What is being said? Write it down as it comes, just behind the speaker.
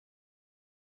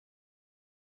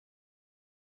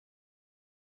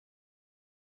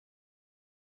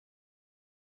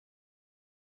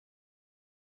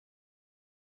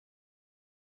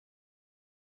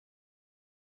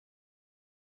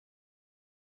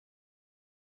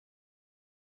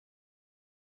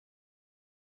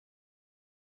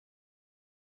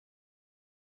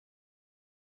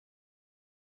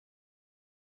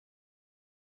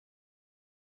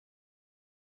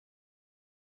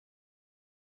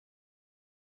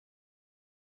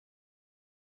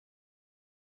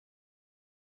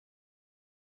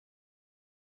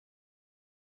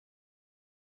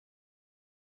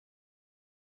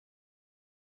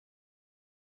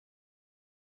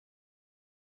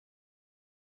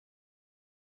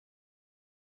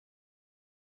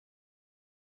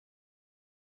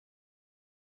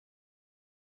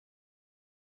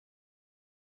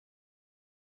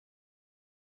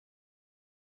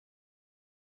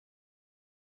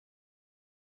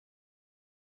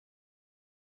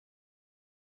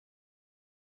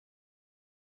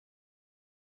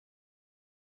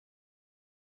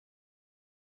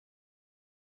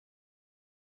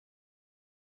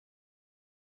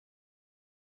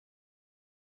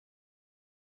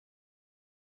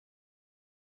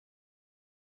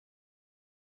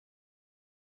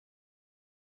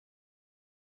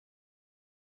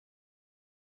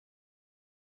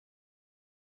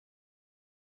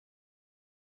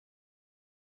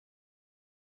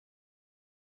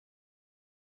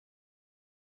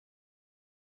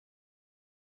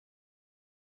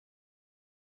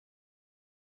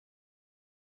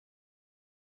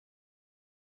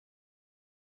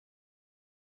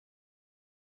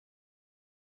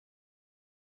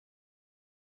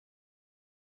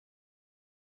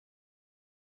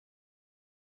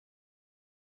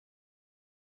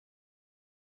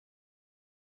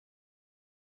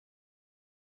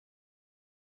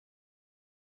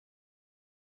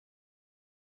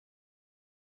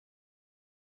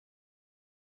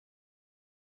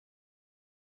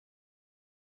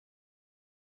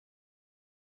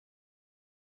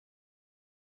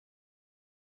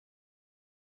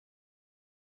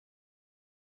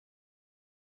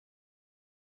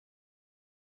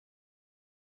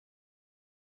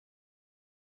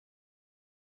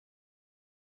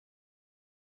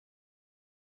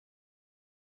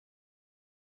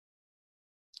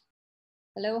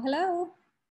Hello, hello.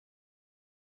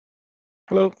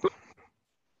 Hello.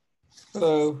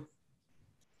 Hello.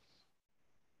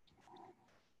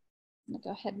 I'm gonna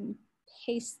go ahead and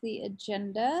paste the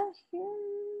agenda here.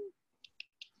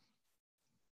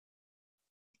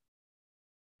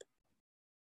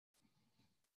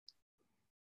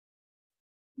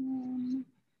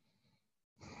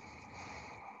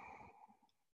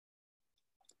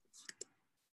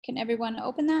 Can everyone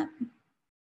open that?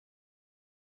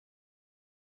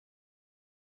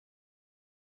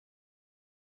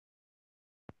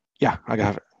 Yeah, I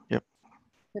got it. Yep.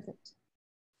 Perfect.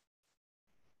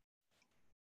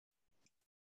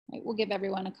 All right, we'll give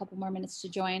everyone a couple more minutes to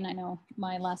join. I know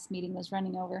my last meeting was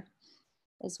running over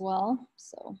as well,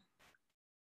 so.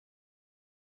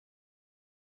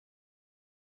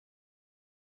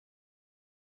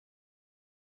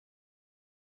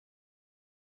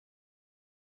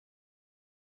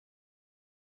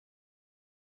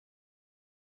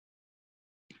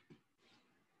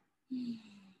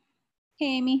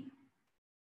 Hey, Amy.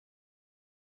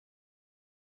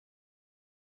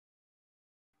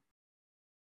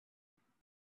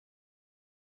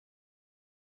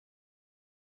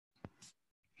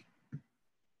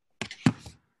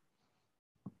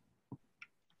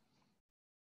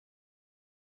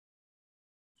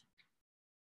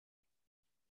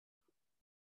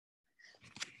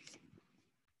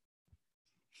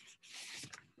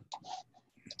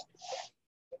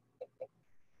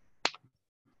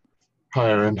 Hi,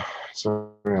 Erin. Sorry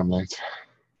I'm late.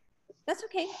 That's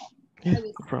okay. Yeah, I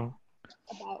was no problem.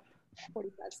 about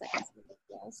 45 seconds.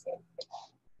 So.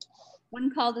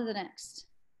 One call to the next.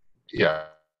 Yeah.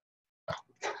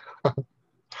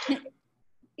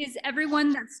 Is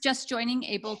everyone that's just joining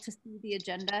able to see the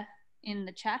agenda in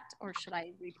the chat, or should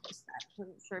I repost that? I'm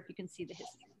not sure if you can see the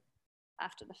history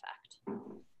after the fact.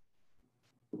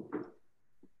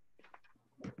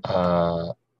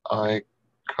 I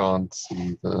can't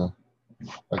see the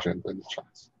agenda in the chat.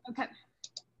 Okay.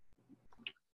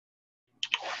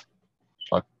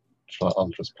 I'll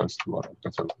just post tomorrow.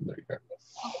 That's open. There you go.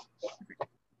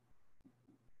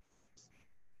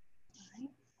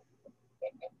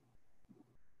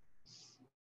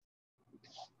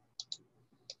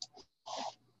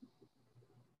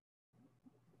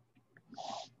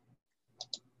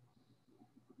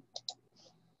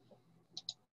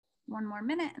 One more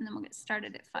minute and then we'll get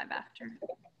started at 5 after.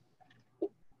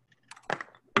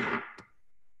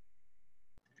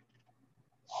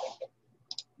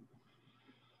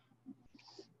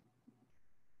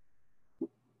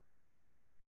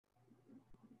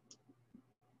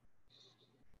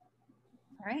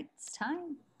 All right, it's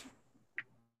time.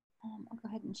 I'll go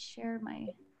ahead and share my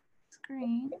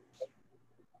screen.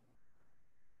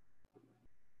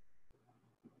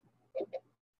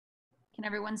 Can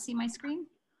everyone see my screen?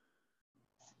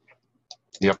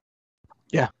 Yep.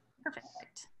 Yeah.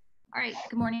 Perfect. All right,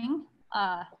 good morning.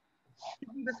 Did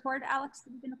you record, Alex?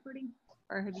 Have you been recording?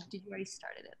 Or did you already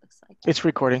started it, looks like? It's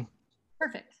recording.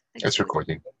 Perfect. Thanks. It's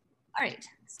recording. All right,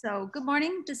 so good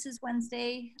morning. This is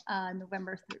Wednesday,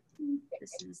 November 13th.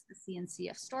 This is the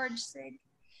CNCF storage SIG.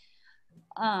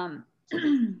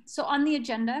 So on the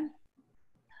agenda,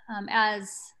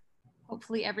 as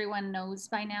hopefully everyone knows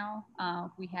by now,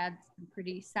 we had some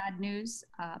pretty sad news.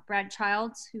 Brad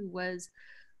Childs, who was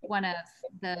one of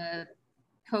the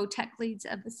co-tech leads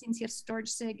of the CNCF storage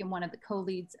SIG and one of the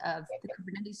co-leads of the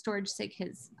Kubernetes storage SIG,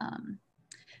 has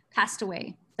passed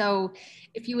away. So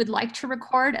if you would like to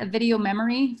record a video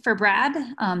memory for Brad,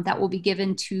 that will be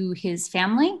given to his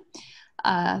family.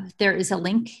 There is a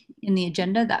link in the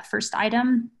agenda. That first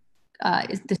item,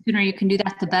 the sooner you can do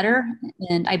that, the better.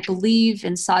 And I believe,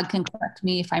 and Sog can correct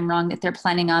me if I'm wrong, that they're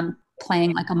planning on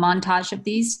playing like a montage of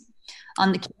these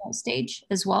on the keynote stage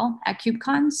as well at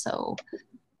KubeCon. So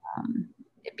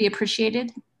it'd be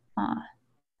appreciated.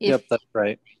 Yep, that's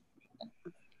right.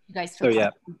 You guys so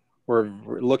yeah, we're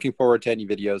looking forward to any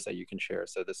videos that you can share.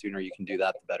 So the sooner you can do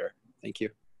that, the better. Thank you.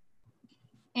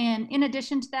 And in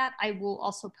addition to that, I will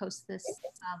also post this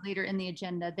later in the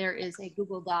agenda. There is a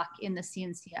Google Doc in the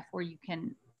CNCF where you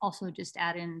can also just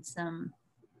add in some,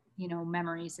 you know,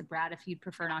 memories of Brad. If you'd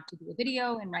prefer not to do a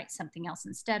video and write something else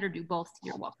instead, or do both,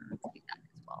 you're welcome to do that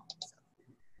as well.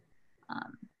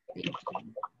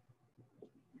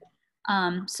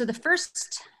 So the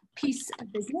first piece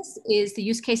of business is the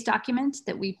use case document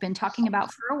that we've been talking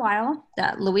about for a while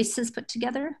that Luis has put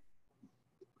together.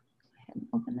 Go ahead and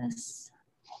open this.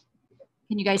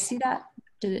 Can you guys see that?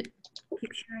 Did it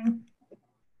keep sharing?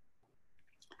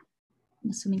 I'm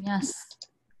assuming yes.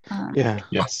 Yeah.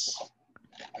 Yes.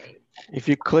 If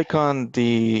you click on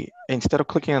the, instead of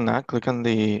clicking on that, click on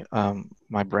the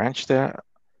my branch there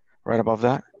right above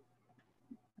that.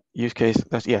 Use case,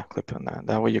 that's, yeah, click on that.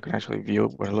 That way you can actually view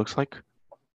what it looks like.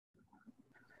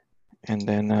 And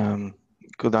then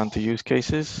go down to use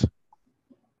cases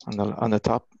on the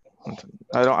top.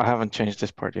 I haven't changed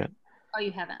this part yet. Oh,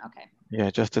 you haven't, okay.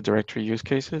 Yeah, just the directory use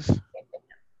cases.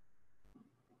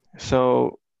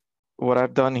 So what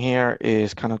I've done here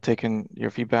is kind of taken your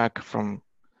feedback from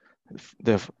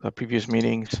the previous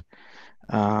meetings,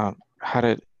 had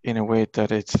it in a way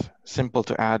that it's simple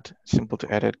to add, simple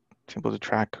to edit, simple to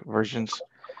track versions,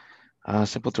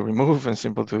 simple to remove, and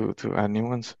simple to add new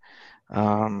ones,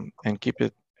 and keep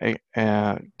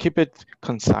it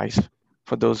concise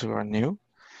for those who are new.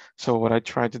 So what I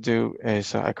tried to do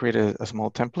is I created a small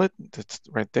template that's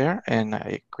right there, and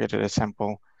I created a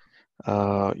sample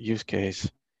use case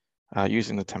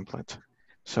using the template.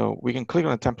 So we can click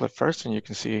on the template first, and you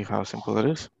can see how simple it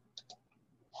is.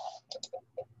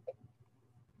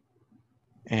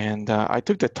 And I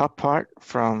took the top part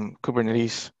from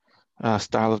Kubernetes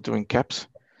style of doing KEPs.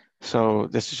 So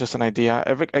this is just an idea.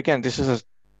 Again, this is a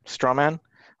straw man.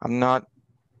 I'm not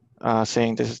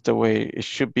saying this is the way it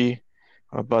should be,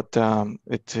 but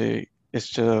it's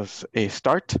just a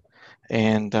start.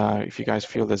 And if you guys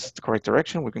feel this is the correct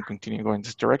direction, we can continue going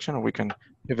this direction, or we can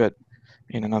pivot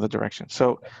in another direction.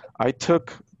 So I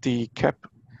took the KEP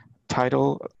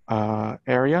title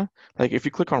area. Like if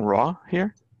you click on raw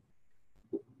here,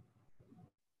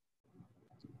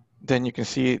 then you can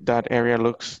see that area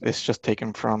it's just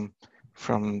taken from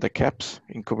the KEPs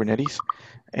in Kubernetes,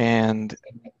 and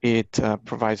it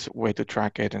provides a way to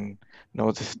track it and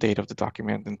know the state of the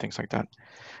document and things like that.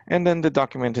 And then the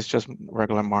document is just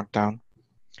regular Markdown.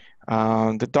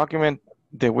 The document,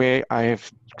 the way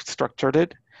I've structured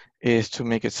it is to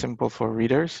make it simple for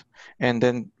readers, and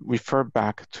then refer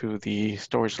back to the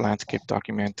storage landscape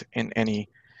document in any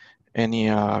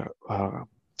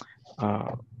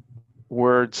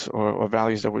words or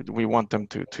values that we want them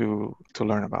to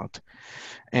learn about.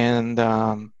 And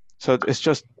so it's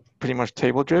just pretty much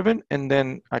table driven. And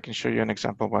then I can show you an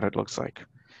example of what it looks like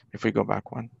if we go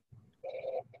back one.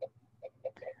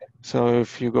 So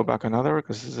if you go back another,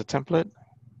 because this is a template,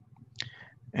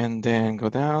 and then go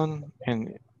down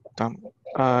and down.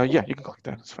 Yeah, you can click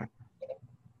that, it's fine.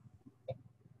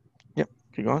 Yep,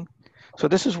 keep going. So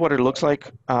this is what it looks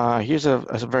like. Here's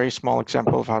a very small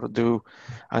example of how to do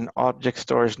an object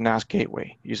storage NAS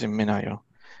gateway using MinIO.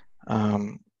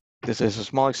 This is a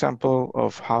small example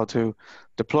of how to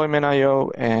deploy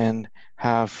MinIO and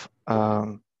have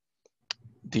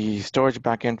the storage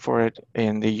backend for it.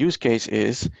 And the use case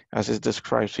is, as it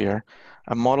describes here,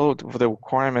 a model for the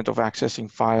requirement of accessing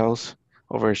files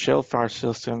over a shared file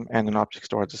system and an object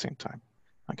store at the same time.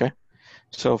 Okay,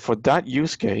 so for that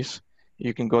use case,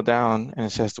 you can go down and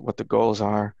it says what the goals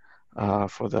are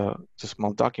for the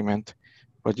small document.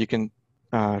 But you can,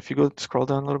 if you go scroll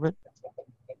down a little bit.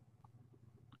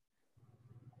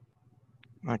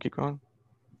 I'll keep going.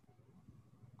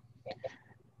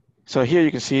 So here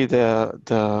you can see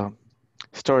the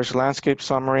storage landscape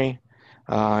summary.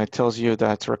 It tells you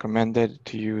that it's recommended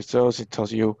to use those. It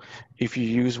tells you if you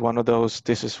use one of those,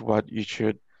 this is what you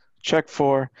should check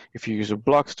for. If you use a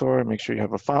block store, make sure you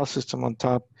have a file system on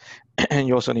top. And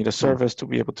you also need a service to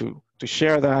be able to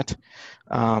share that.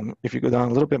 If you go down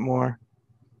a little bit more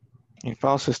in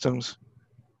file systems,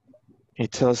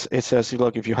 it says,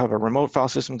 look, if you have a remote file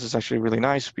system, this is actually really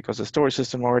nice because the storage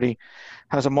system already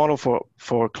has a model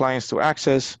for clients to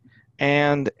access,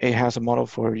 and it has a model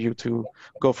for you to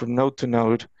go from node to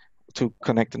node to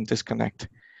connect and disconnect.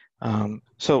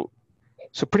 So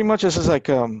pretty much this is like,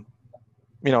 you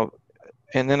know,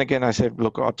 and then again, I said,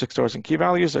 look, object stores and key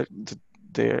values,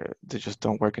 they just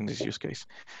don't work in this use case.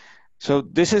 So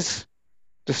this is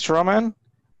the straw man.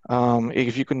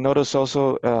 If you can notice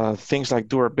also things like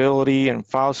durability and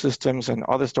file systems and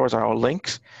other stores are all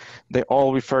links. They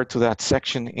all refer to that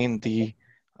section in the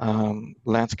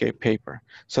landscape paper.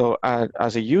 So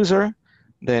as a user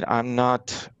that I'm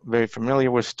not very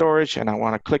familiar with storage and I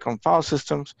want to click on file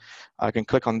systems, I can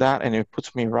click on that and it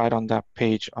puts me right on that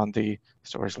page on the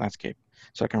storage landscape.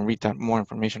 So I can read that more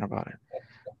information about it.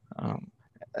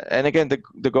 And again,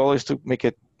 the goal is to make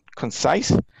it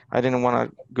concise. I didn't want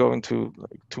to go into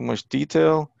too much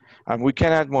detail. We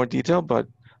can add more detail, but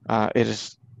it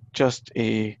is just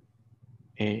a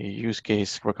use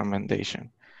case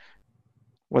recommendation.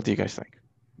 What do you guys think?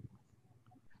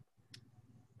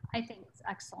 I think it's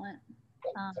excellent.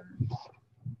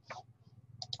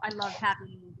 I love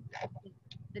having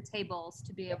the tables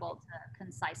to be able to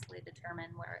concisely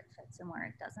determine where it fits and where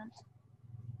it doesn't.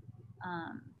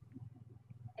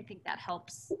 I think that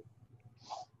helps.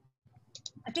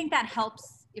 I think that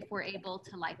helps if we're able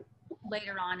to like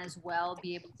later on as well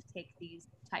be able to take these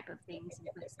type of things and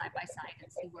put it side by side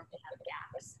and see where we have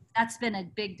gaps. That's been a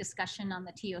big discussion on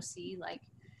the TOC. Like,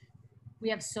 we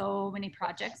have so many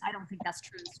projects. I don't think that's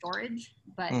true in storage,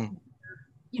 but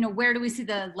you know, where do we see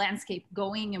the landscape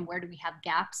going, and where do we have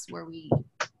gaps where we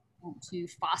want to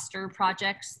foster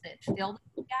projects that fill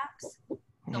the gaps?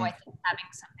 So I think having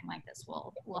something like this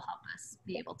will help us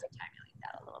be able to tabulate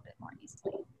that a little bit more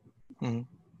easily.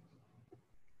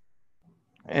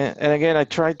 And again, I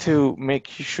try to make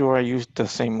sure I use the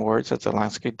same words as the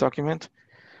landscape document.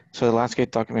 So the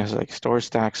landscape document has like storage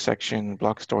stack section,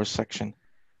 block storage section.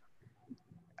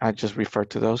 I just refer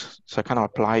to those. So I kind of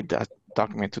applied that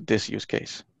document to this use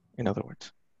case, in other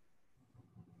words.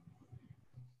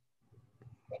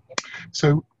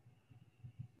 So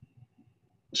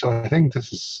I think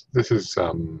this is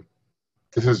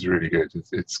really good.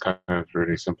 It's kind of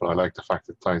really simple. I like the fact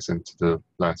it ties into the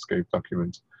landscape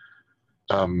document.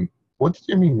 What did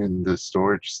you mean in the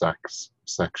storage stacks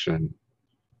section?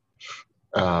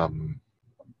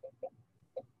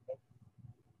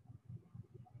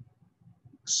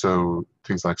 So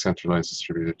things like centralized,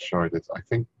 distributed, sharded, I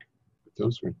think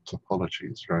those were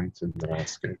topologies, right, in the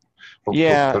landscape. But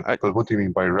what do you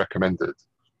mean by recommended?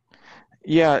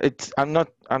 Yeah,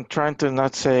 I'm trying to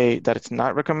not say that it's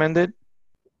not recommended.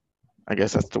 I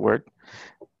guess that's the word.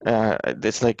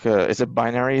 It's like it's a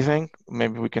binary thing.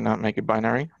 Maybe we cannot make it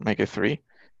binary, make it 3,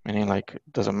 meaning like it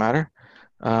doesn't matter.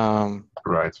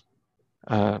 Right.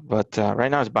 But right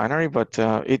now it's binary, but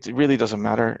it really doesn't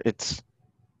matter. It's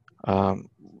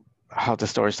how the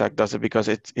storage stack does it, because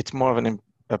it's more of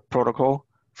a protocol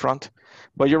front.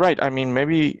 But you're right. I mean,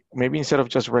 maybe instead of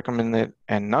just recommended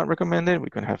and not recommended, we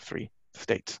can have 3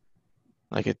 states,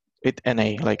 like it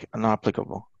NA, like not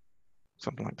applicable,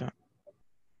 something like that.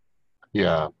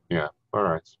 Yeah. All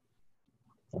right.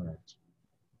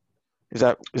 Is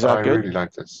that good? I really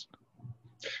like this.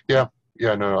 Yeah.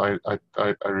 No, I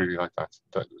really like that.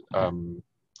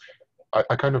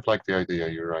 I kind of like the idea.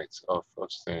 You're right, of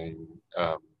saying,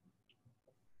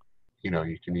 you know,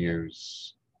 you can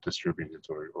use distributed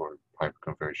or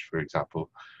hyperconverged, for example,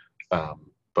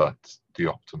 but the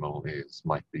optimal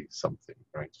might be something,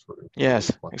 right? For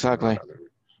yes, exactly.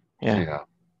 Yeah.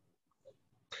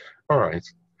 All right.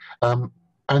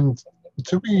 And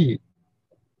do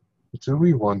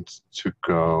we want to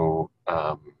go?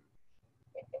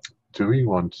 Do we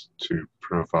want to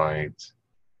provide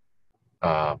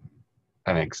an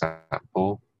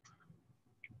example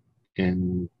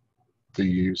in the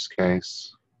use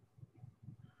case?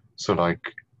 So,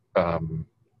 like,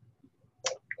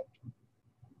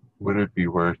 would it be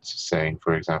worth saying,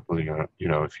 for example, you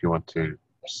know, if you want to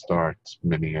start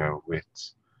Minio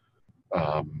with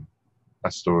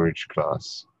a storage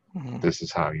class, this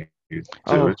is how you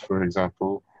do it, for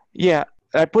example? Yeah,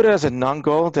 I put it as a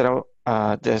non-goal that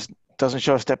doesn't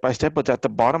show step by step, but at the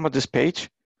bottom of this page,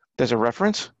 there's a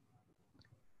reference.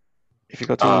 If you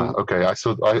go to okay, I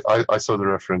saw the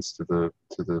reference to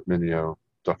the Minio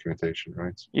documentation,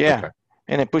 right? Yeah, okay.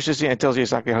 And it pushes you and tells you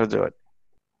exactly how to do it.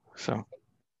 So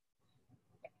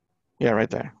yeah, right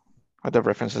there. The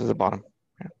reference is at the bottom.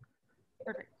 Yeah.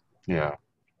 Perfect. Yeah.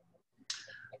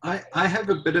 I have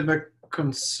a bit of a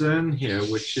concern here,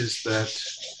 which is that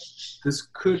this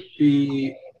could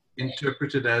be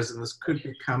interpreted as, and this could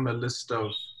become a list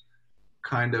of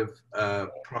kind of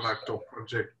product or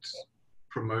project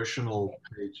promotional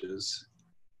pages.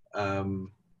 You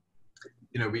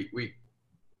know, we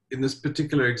in this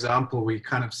particular example, we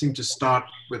kind of seem to start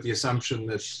with the assumption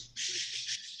that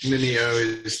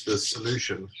Minio is the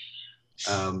solution,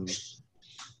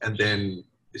 and then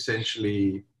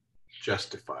essentially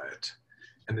justify it.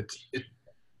 And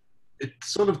it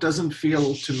sort of doesn't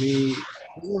feel to me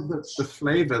the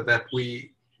flavor that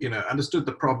we, you know, understood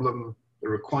the problem, the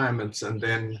requirements, and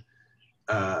then,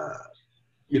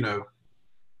 you know,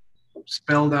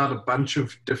 spelled out a bunch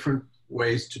of different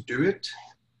ways to do it,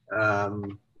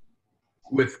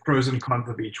 with pros and cons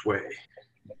of each way,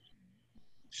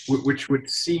 which would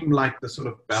seem like the sort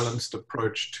of balanced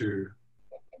approach to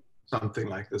something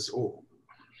like this.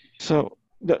 So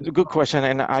the good question,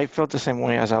 and I felt the same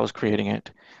way as I was creating it.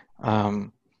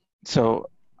 So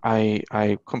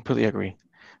I completely agree.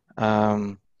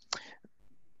 I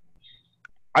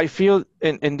feel,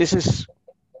 and this is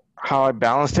how I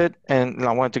balanced it, and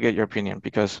I wanted to get your opinion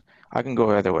because I can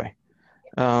go either way.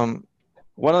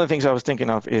 One of the things I was thinking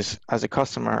of is, as a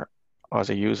customer, or as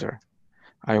a user,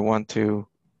 I want to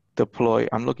deploy,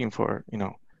 I'm looking for, you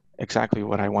know, exactly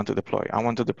what I want to deploy. I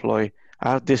want to deploy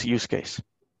out this use case.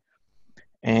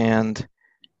 And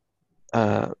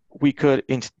we could,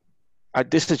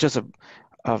 this is just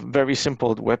a very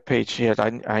simple web page here.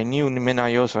 I knew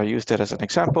MinIO, so I used it as an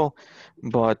example,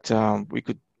 but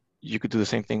you could do the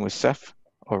same thing with Ceph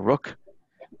or Rook,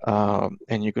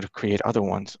 and you could create other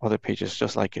ones, other pages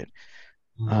just like it.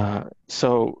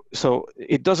 So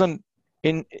it doesn't,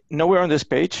 nowhere on this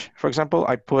page, for example,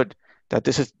 I put that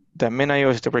that MinIO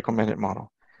is the recommended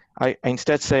model. I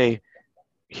instead say,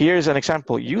 here's an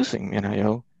example using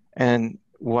MinIO and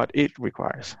what it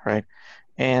requires, right?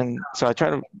 And so I try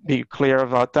to be clear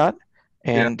about that,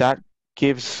 and that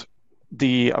gives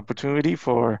the opportunity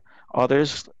for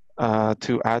others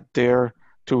to add their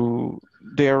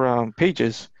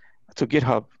pages to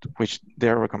GitHub, which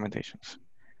their recommendations.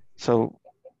 So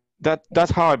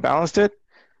that's how I balanced it.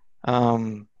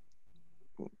 What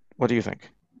do you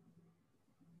think?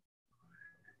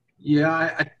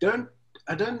 Yeah, I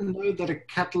don't know that a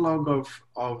catalog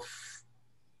of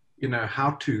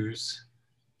how-tos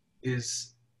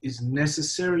is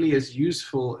necessarily as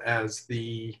useful as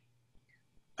the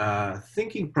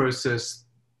thinking process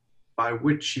by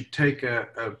which you take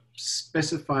a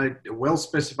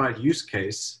well-specified use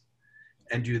case,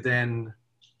 and you then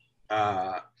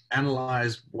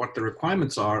analyze what the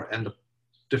requirements are and the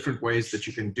different ways that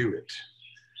you can do it.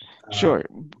 Sure,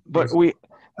 but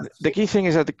the key thing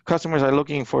is that the customers are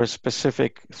looking for a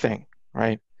specific thing,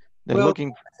 right? They're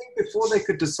looking. I think before they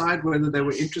could decide whether they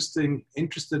were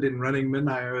interested in running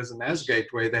MinIO as a NAS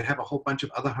gateway, they have a whole bunch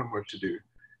of other homework to do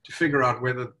to figure out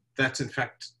whether that's in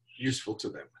fact useful to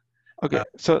them. Okay,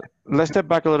 so let's step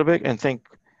back a little bit and think.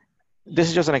 This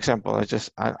is just an example.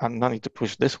 I'm not need to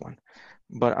push this one,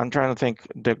 but I'm trying to think.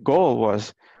 The goal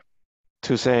was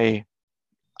to say,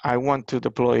 I want to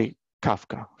deploy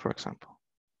Kafka, for example,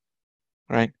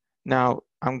 right? Now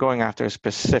I'm going after a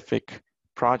specific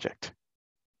project.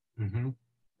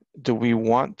 Do we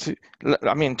want to,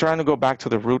 trying to go back to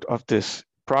the root of this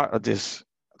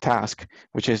task,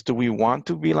 which is, do we want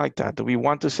to be like that? Do we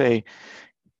want to say,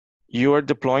 you're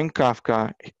deploying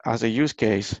Kafka as a use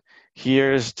case,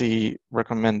 here's the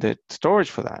recommended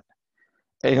storage for that.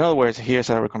 In other words,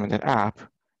 here's a recommended app,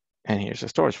 and here's the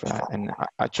storage for that. And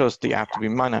I chose the app to be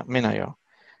MinIO.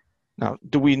 Now,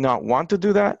 do we not want to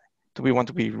do that? Do we want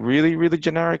to be really, really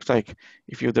generic? Like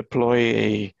if you deploy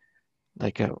a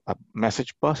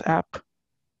message bus app,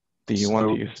 do you want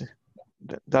to use it?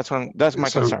 That's my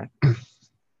concern.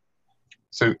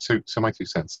 So my 2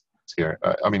 cents here.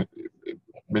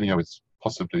 MinIO is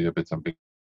possibly a bit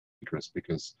ambiguous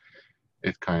because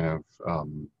it kind of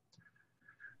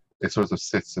it sort of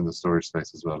sits in the storage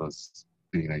space as well as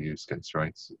being a use case,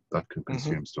 right? That can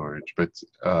consume storage. But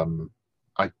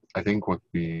I think what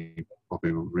we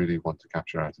really want to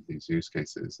capture out of these use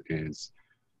cases is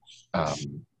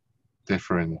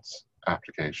different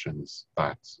applications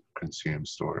that consume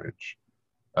storage,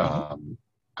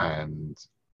 and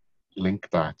link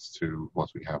that to what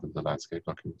we have in the landscape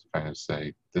document to kind of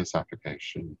say, this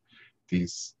application,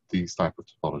 these type of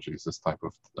topologies, this type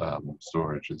of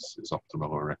storage is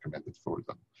optimal or recommended for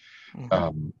them.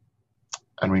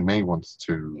 And we may want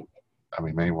to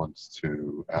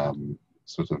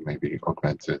sort of maybe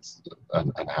augment it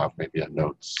and have maybe a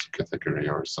notes category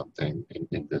or something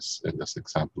in this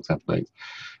example template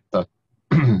that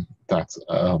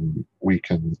we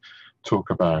can talk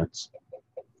about,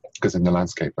 because in the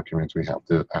landscape document we have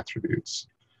the attributes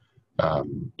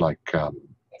like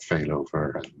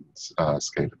failover and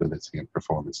scalability and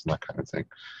performance and that kind of thing,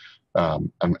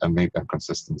 and maybe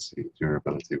consistency,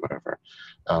 durability, whatever.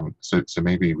 So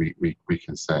maybe we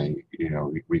can say,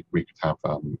 we could have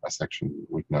a section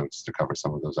with notes to cover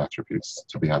some of those attributes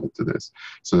to be added to this.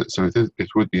 So it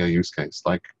would be a use case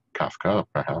like Kafka,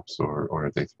 perhaps, or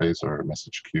a database, or a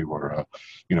message queue, or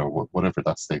whatever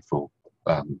that stateful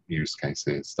use case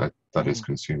is that is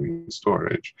consuming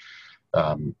storage,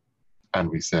 and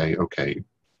we say, okay,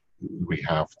 we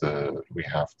have the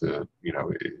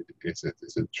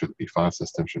should it be file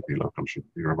system, should it be local, should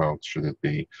it be remote, should it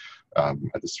be a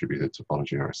distributed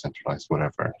topology or a centralized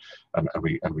whatever, and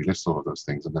we list all of those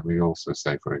things, and then we also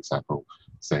say, for example,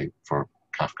 for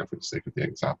Kafka, for the sake of the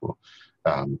example,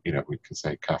 we can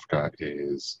say Kafka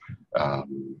is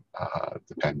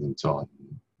dependent on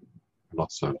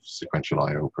lots of sequential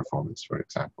I/O performance, for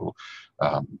example,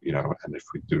 and if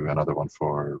we do another one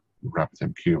for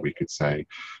RabbitMQ, we could say,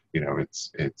 it's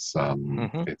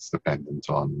dependent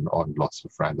on lots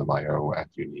of random I/O, and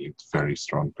you need very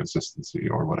strong consistency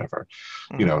or whatever,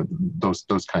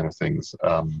 those kind of things,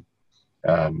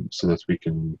 so that we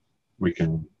can.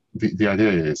 The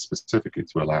idea is specifically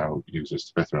to allow users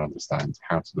to better understand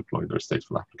how to deploy their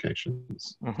stateful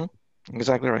applications.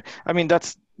 Exactly right. I mean,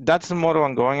 that's the model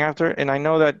I'm going after, and I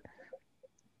know that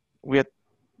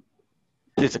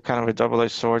it's a kind of a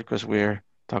double-edged sword because we're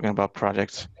talking about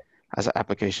projects as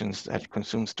applications that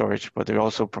consume storage, but they're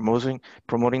also promoting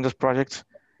those projects.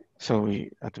 So we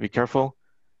have to be careful.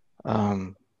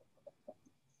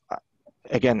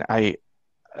 Again,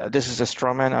 this is a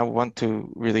straw man. I want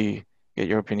to really get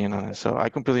your opinion on it. So I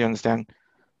completely understand,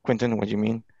 Quentin, what you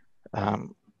mean.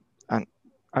 And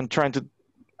I'm trying to,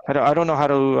 I don't know how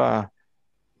to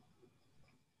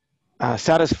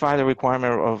satisfy the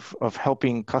requirement of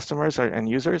helping customers and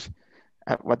users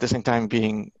at the same time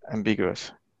being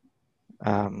ambiguous.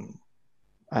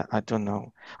 I don't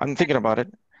know. I'm thinking about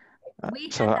it.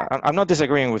 So I'm not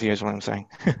disagreeing with you is what I'm saying.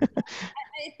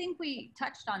 I think we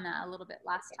touched on that a little bit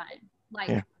last time. Like,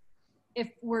 yeah. If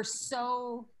we're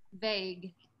so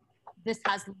vague, this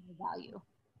has little value,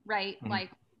 right? Mm-hmm.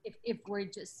 Like if we're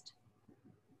just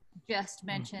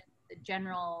mention the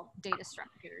general data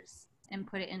structures and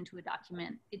put it into a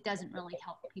document, it doesn't really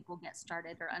help people get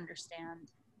started or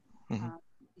understand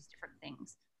these different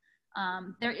things.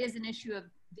 There is an issue of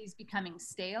these becoming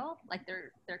stale. Like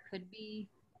there could be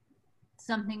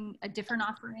a different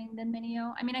offering than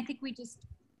Minio. I mean, I think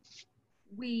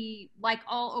we like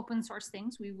all open source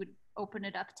things, we would open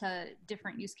it up to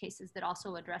different use cases that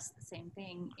also address the same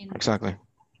thing in exactly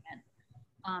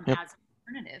as an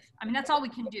alternative. I mean, that's all we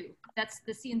can do. That's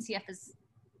the CNCF is,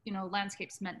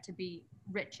 landscape's meant to be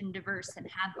rich and diverse and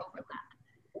have overlap.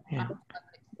 Yeah. I would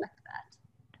expect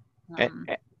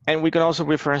that. And we can also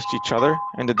reference to each other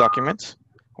in the documents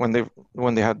when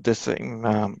they have this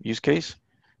same use case,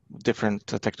 different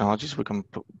technologies. We can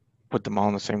put them all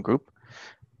in the same group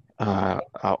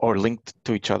or linked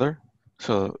to each other,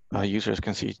 so users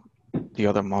can see the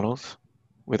other models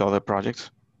with other projects.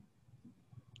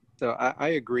 So I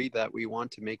agree that we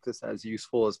want to make this as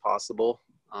useful as possible,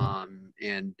 and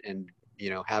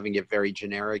having it very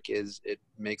generic it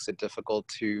makes it difficult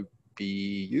to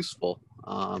be useful.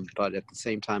 But at the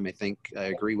same time, I think I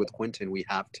agree with Quentin. We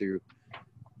have to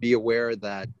be aware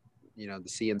that the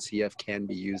CNCF can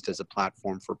be used as a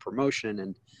platform for promotion,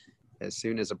 and as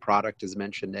soon as a product is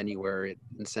mentioned anywhere, it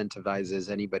incentivizes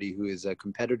anybody who is a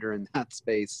competitor in that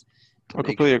space. I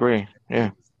completely agree. Yeah.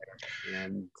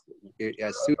 And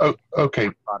as soon as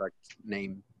product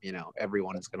name,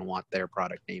 everyone is going to want their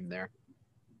product name there.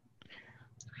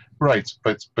 Right,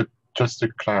 but just to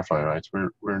clarify, right,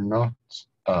 we're not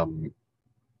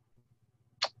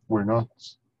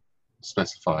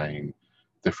specifying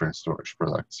different storage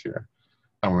products here,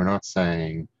 and we're not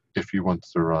saying if you want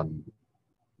to run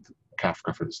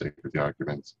Kafka for the sake of the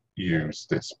argument, use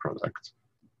this product.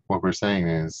 What we're saying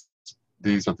is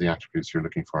these are the attributes you're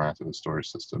looking for out of a storage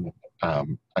system,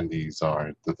 and these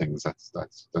are the things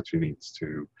that you need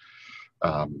to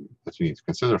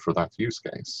consider for that use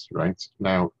case, right?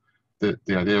 Now, the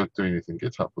idea of doing it in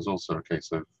GitHub was also a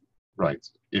case of, right,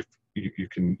 if you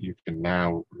can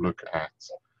now look at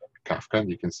Kafka and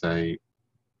you can say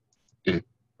it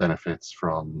benefits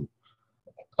from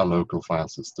a local file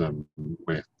system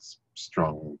with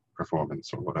strong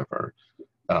performance or whatever,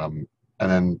 and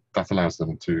then that allows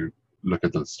them to look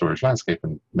at the storage landscape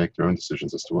and make their own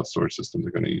decisions as to what storage system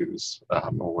they're going to use,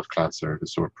 or what cloud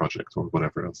service or project or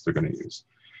whatever else they're going to use.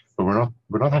 But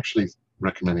we're not actually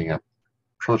recommending a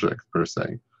project per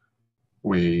se.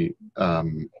 We're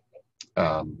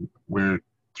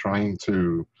trying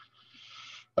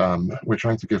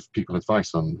to give people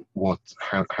advice on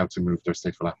how to move their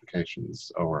stateful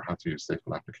applications or how to use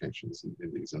stateful applications in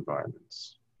these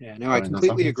environments. Yeah, no, I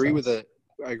completely agree with it.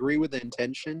 I agree with the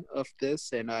intention of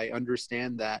this, and I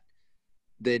understand that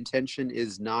the intention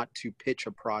is not to pitch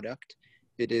a product.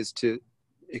 It is to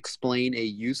explain a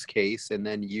use case and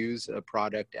then use a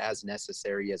product as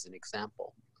necessary as an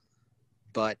example.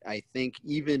 But I think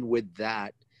even with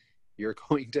that, you're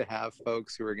going to have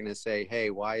folks who are going to say, hey,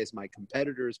 why is my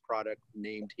competitor's product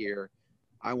named here?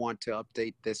 I want to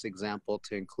update this example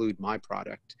to include my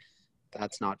product.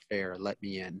 That's not fair. Let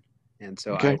me in. And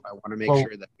so I want to make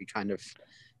sure that we kind of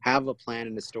have a plan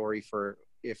and a story for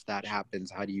if that happens,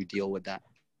 how do you deal with that?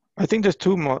 I think there's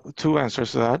two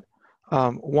answers to that.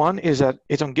 One is that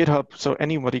it's on GitHub, so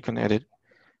anybody can edit,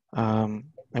 and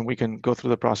we can go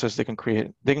through the process. They can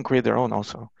create their own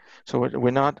also. So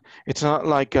it's not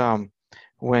like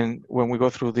when we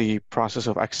go through the process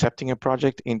of accepting a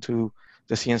project into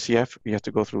the CNCF, we have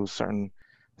to go through certain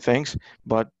things.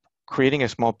 But creating a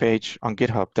small page on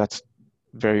GitHub, that's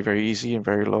very, very easy and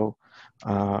very low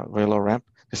ramp.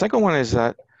 The second one is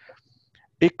that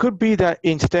it could be that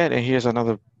instead, and here's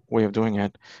another way of doing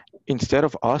it, instead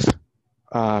of us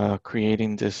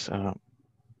creating this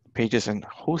pages and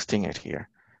hosting it here,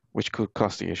 which could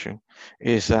cause the issue,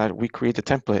 is that we create the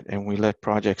template and we let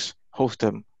projects host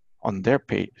them on their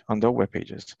page, on their web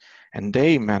pages, and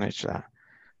they manage that.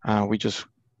 We just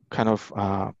kind of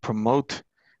promote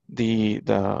the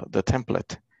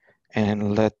template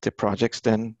and let the projects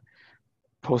then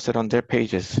post it on their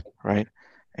pages, right?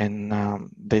 And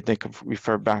they can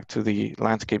refer back to the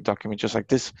landscape document, just like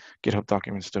this GitHub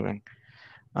document's doing.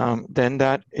 Then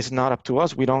that is not up to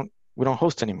us. We don't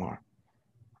host anymore.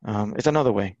 It's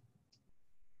another way.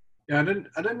 Yeah,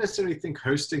 I don't necessarily think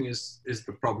hosting is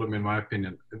the problem, in my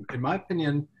opinion. In my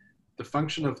opinion, the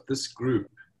function of this group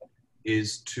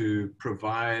is to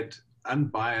provide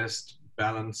unbiased,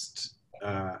 balanced,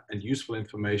 and useful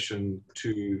information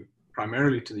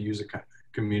primarily to the user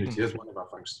community. That's one of our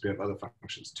functions. We have other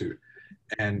functions too.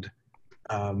 And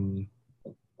I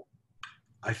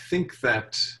think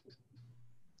that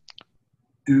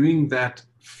doing that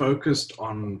focused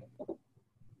on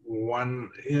one,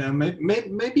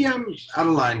 maybe I'm out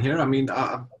of line here. I mean,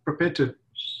 I'm prepared to,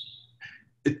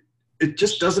 it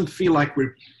just doesn't feel like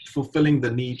we're fulfilling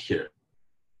the need here.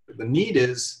 The need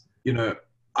is,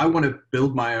 I want to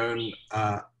build my own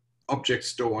object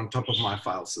store on top of my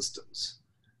file systems.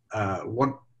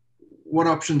 What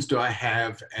options do I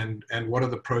have, and what are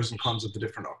the pros and cons of the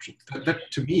different options? That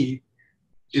to me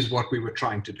is what we were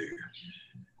trying to do.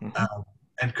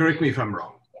 And correct me if I'm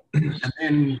wrong.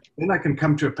 And then I can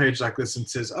come to a page like this and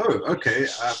says, oh, okay,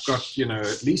 I've got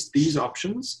at least these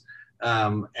options,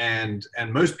 and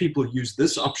most people use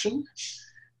this option,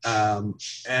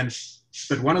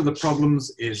 but one of the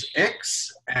problems is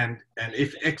X, and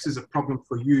if X is a problem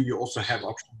for you, you also have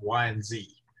option Y and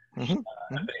Z. And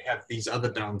they have these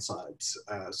other downsides.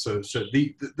 So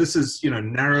this is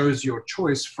narrows your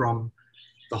choice from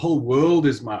the whole world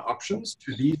is my options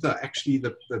to these are actually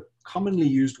the commonly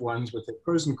used ones with their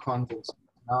pros and cons.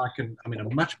 Now I'm in a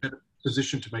much better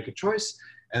position to make a choice,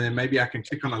 and then maybe I can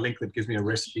click on a link that gives me a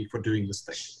recipe for doing this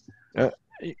thing.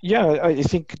 Yeah, I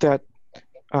think that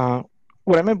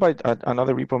what I meant by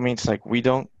another repo means like we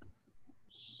don't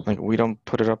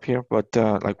put it up here, but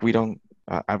like we don't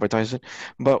advertise it.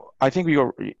 But I think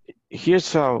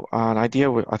here's how an idea.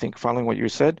 I think following what you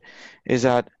said is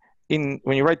that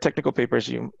when you write technical papers,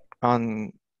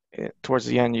 towards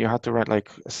the end you have to write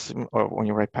or when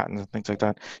you write patents and things like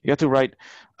that, you have to write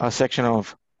a section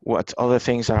of what other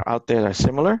things are out there that are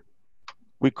similar.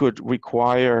 We could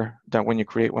require that when you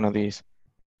create one of these,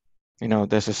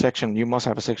 there's a section, you must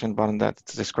have a section button that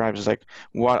describes like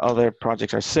what other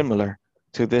projects are similar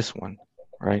to this one,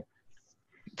 right?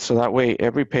 So that way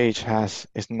every page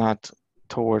is not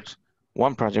towards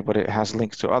one project, but it has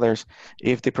links to others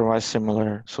if they provide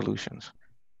similar solutions.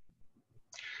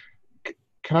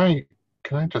 Can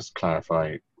I just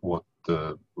clarify what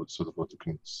the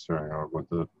concern or what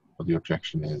the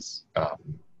objection is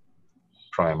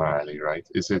primarily, right?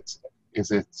 Is it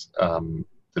the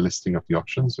listing of the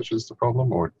options which is the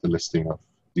problem, or the listing of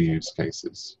the use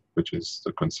cases which is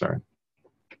the concern?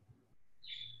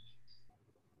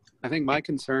 I think my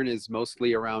concern is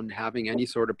mostly around having any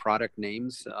sort of product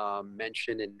names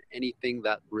mentioned in anything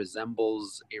that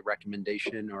resembles a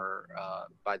recommendation or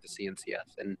by the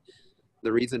CNCF. And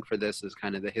the reason for this is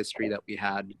kind of the history that we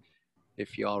had.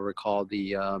 If you all recall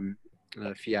the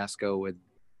fiasco with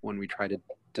when we tried to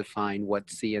define what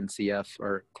CNCF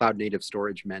or cloud native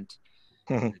storage meant,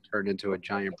 it turned into a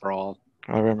giant brawl.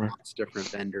 I remember. It's different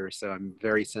vendors, so I'm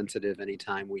very sensitive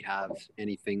anytime we have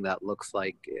anything that looks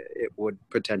like it would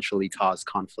potentially cause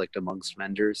conflict amongst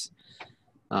vendors.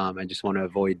 I just want to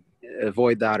avoid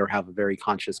that, or have a very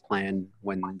conscious plan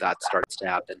when that starts to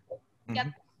happen.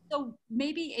 Yep. So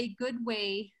maybe a good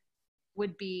way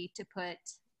would be to put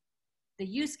the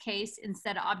use case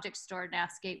instead of object store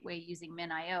NAS gateway using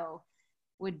MinIO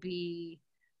would be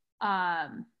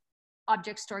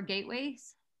object store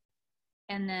gateways,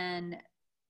 and then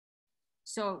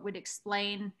so it would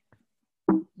explain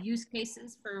use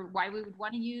cases for why we would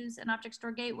want to use an object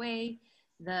store gateway,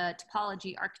 the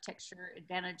topology, architecture,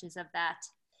 advantages of that.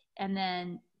 And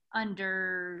then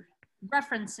under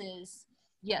references,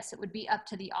 yes, it would be up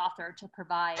to the author to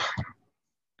provide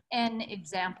N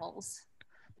examples.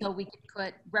 So we could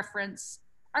put reference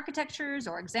architectures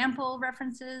or example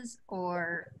references,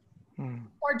 or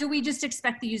do we just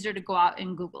expect the user to go out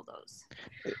and Google those?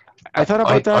 I thought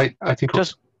about that. I think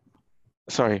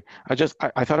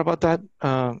I thought about that,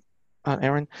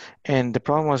 Aaron, and the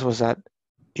problem was that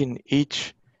in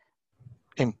each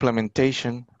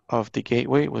implementation of the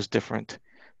gateway was different.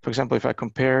 For example, if I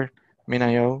compare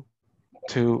MinIO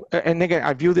to, and again,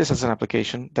 I view this as an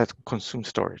application that consumes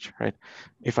storage, right?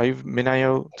 If I use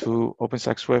MinIO to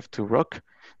OpenStack Swift to Rook,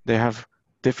 they have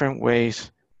different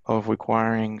ways of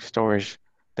requiring storage,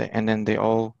 and then they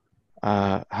all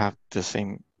have the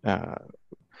same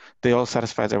they all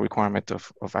satisfy the requirement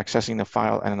of accessing the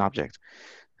file and an object.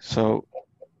 So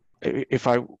if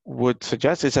I would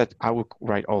suggest is that I would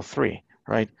write all three,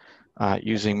 right?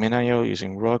 Using MinIO,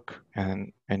 using Rook,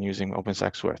 and using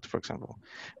OpenStack Swift, for example,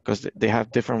 because they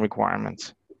have different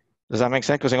requirements. Does that make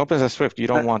sense? Because in OpenStack Swift, you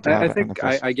don't want to have I think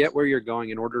NFS. I get where you're going.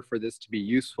 In order for this to be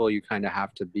useful, you kind of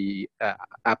have to be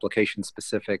application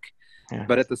specific. Yeah.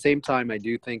 But at the same time, I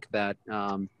do think that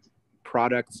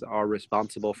products are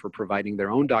responsible for providing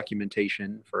their own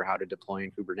documentation for how to deploy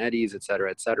in Kubernetes, et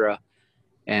cetera, et cetera.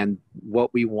 And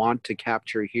what we want to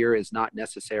capture here is not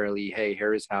necessarily, hey,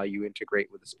 here is how you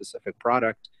integrate with a specific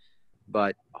product,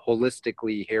 but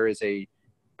holistically, here is a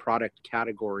product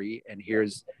category, and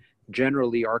here's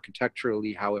generally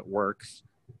architecturally how it works.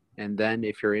 And then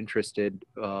if you're interested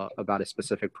about a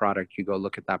specific product, you go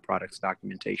look at that product's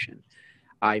documentation.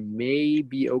 I may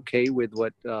be okay with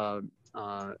what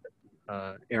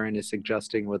Aaron is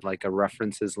suggesting with like a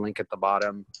references link at the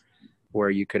bottom, where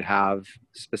you could have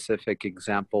specific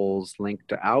examples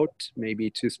linked out, maybe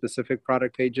to specific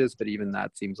product pages, but even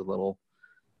that seems a little,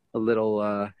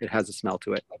 it has a smell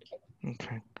to it.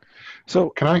 Okay. So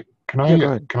can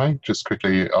I just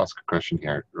quickly ask a question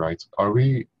here, right? Are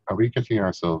we getting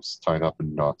ourselves tied up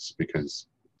in knots because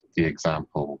the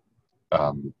example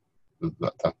that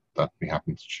we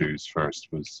happened to choose first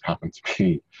happened to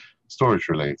be storage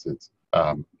related?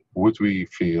 Would we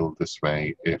feel this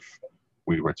way if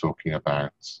we were talking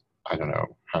about, I don't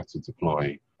know, how to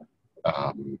deploy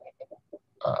a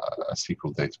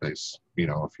SQL database,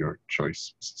 of your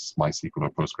choice, MySQL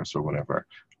or Postgres or whatever,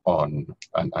 and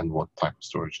what type of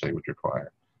storage they would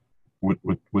require?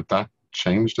 Would that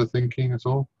change the thinking at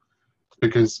all?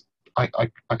 Because I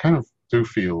kind of do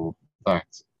feel that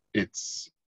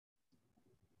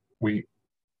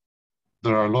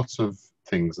there are lots of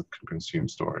things that can consume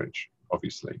storage,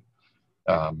 obviously.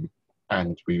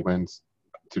 And we went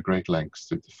to great lengths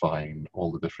to define all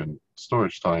the different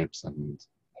storage types and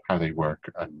how they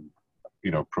work, and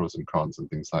pros and cons and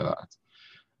things like that.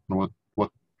 And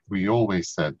what we always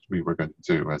said we were going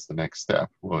to do as the next step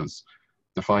was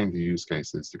define the use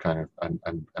cases to kind of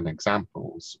and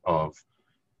examples of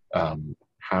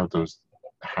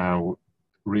how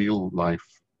real life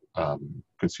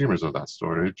consumers of that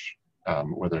storage,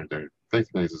 whether they're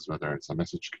databases, whether it's a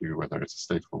message queue, whether it's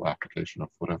a stateful application of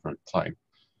whatever type,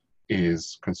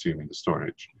 is consuming the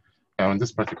storage. Now, in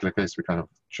this particular case, we kind of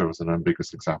chose an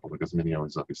ambiguous example because MinIO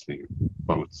is obviously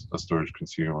both a storage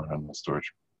consumer and a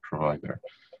storage provider.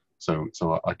 So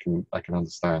I can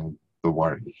understand the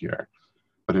worry here.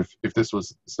 But if this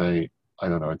was, say, I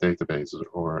don't know, a database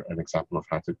or an example of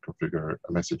how to configure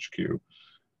a message queue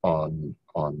on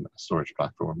a storage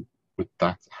platform, would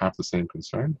that have the same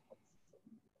concern?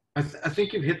 I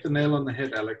think you've hit the nail on the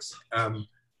head, Alex.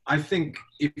 I think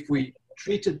if we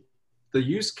treated the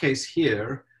use case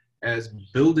here as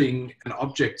building an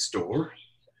object store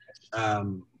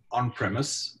on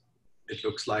premise, it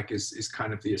looks like is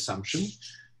kind of the assumption.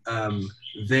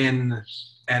 Then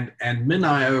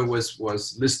MinIO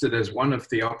was listed as one of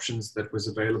the options that was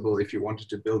available if you wanted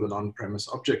to build an on-premise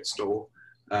object store.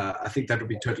 I think that would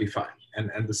be totally fine.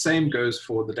 And the same goes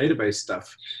for the database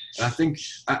stuff. And I think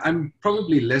I'm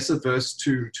probably less averse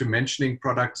to mentioning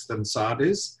products than Saad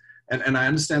is. And I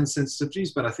understand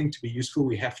sensitivities, but I think to be useful,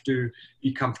 we have to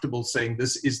be comfortable saying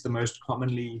this is the most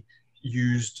commonly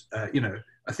used,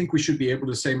 I think we should be able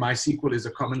to say MySQL is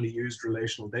a commonly used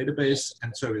relational database,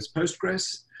 and so is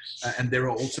Postgres. And there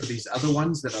are also these other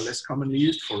ones that are less commonly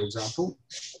used, for example.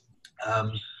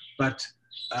 But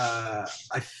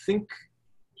I think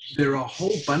there are a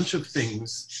whole bunch of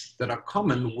things that are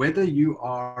common, whether you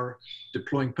are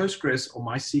deploying Postgres or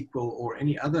MySQL or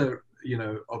any other,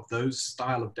 of those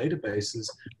style of databases,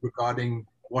 regarding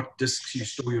what disks you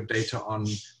store your data on,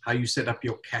 how you set up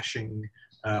your caching,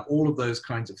 all of those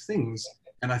kinds of things.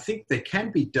 And I think they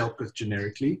can be dealt with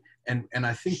generically. And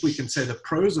I think we can say the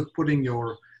pros of putting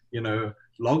your,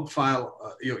 log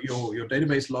file, your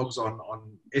database logs on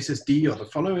SSD are the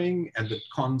following, and the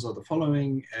cons are the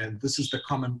following, and this is the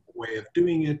common way of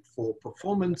doing it for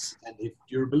performance, and if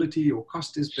durability or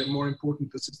cost is more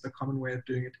important, this is the common way of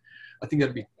doing it. I think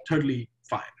that'd be totally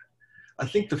fine. I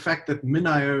think the fact that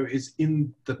MinIO is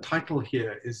in the title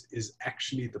here is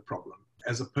actually the problem,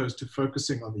 as opposed to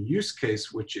focusing on the use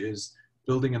case, which is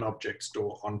building an object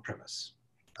store on premise.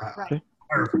 Right.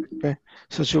 Okay,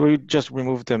 so should we just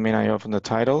remove the MinIO from the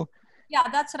title? Yeah,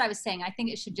 that's what I was saying. I think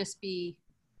it should just be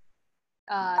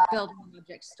building an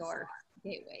object store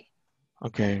gateway.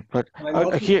 Okay, but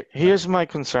here's my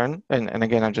concern, and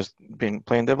again, I'm just being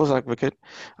plain devil's advocate.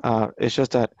 It's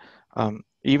just that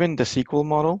even the SQL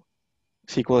model,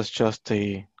 SQL is just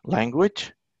a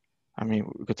language, I mean,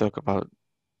 we could talk about,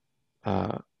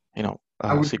 SQLite.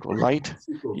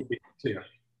 SQL to be clear.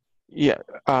 Yeah,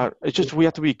 it's just we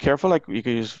have to be careful. Like you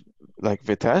could use like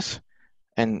Vitesse,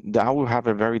 and that will have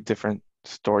a very different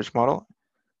storage model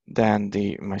than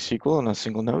the MySQL on a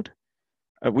single node.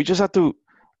 We just have to.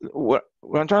 What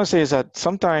I'm trying to say is that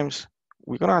sometimes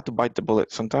we're gonna have to bite the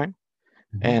bullet sometime,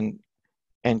 and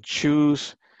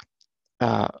choose.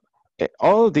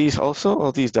 All of these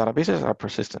databases are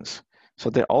persistence, so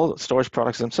they're all storage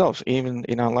products themselves, even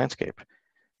in our landscape.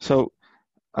 So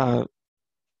I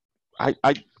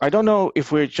don't know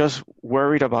if we're just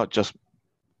worried about just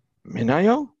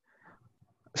MinIO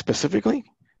specifically,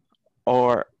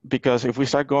 or because if we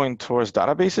start going towards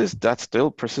databases, that's still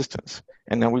persistence,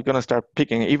 and then we're going to start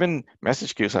picking. Even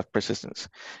message queues have persistence.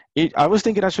 I was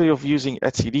thinking actually of using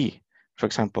etcd, for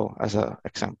example, as a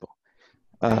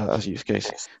use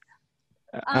case.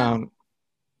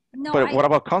 No, but what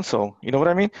about console? You know what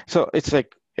I mean? So it's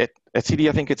like etcd.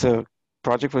 I think it's a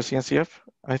project for CNCF.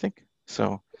 I think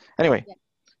so. Anyway.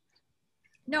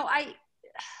 No,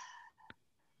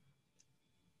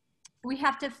 we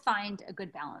have to find a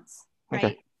good balance, right?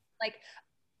 Okay. Like,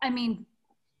 I mean,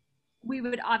 we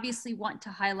would obviously want to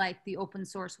highlight the open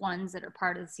source ones that are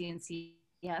part of the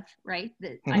CNCF, right?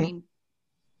 That I mean,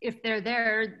 if they're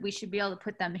there, we should be able to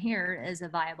put them here as a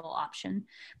viable option.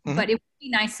 But it would be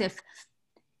nice if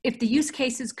the use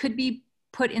cases could be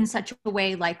put in such a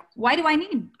way, like, why do I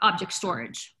need object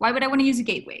storage? Why would I want to use a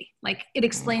gateway? Like, it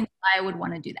explains why I would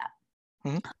want to do that.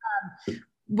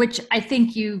 Which I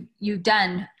think you've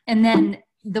done. And then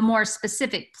the more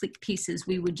specific pieces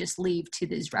we would just leave to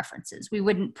these references. We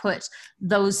wouldn't put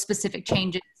those specific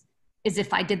changes as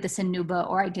if I did this in Nuba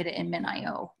or I did it in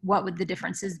MinIO. What would the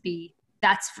differences be?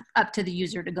 That's up to the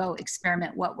user to go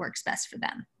experiment what works best for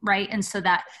them, right? And so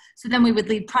then we would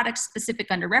leave product specific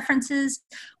under references.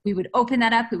 We would open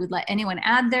that up. We would let anyone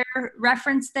add their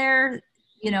reference there.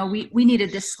 You know, we need a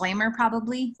disclaimer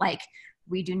probably, like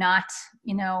we do not,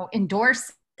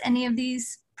 endorse any of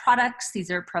these products. These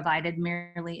are provided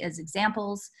merely as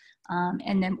examples.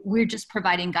 And then we're just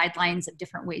providing guidelines of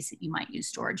different ways that you might use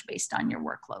storage based on your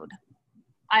workload.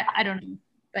 I don't know,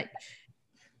 but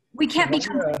we can't be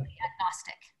completely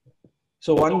agnostic.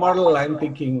 So one model I'm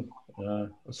thinking,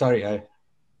 sorry, did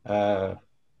I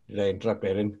interrupt,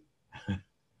 Erin?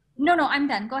 No, I'm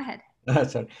done. Go ahead.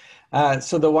 Sorry.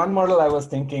 So the one model I was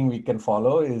thinking we can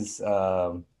follow is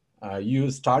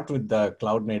you start with the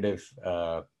cloud native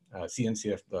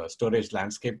CNCF, the storage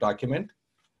landscape document,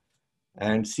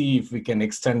 and see if we can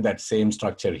extend that same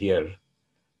structure here.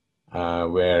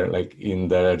 Where like in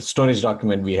the storage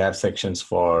document, we have sections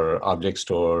for object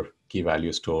store, key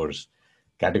value stores,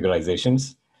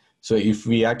 categorizations. So if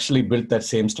we actually built that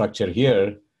same structure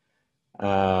here,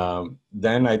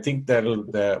 then I think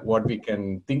what we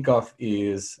can think of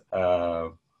is a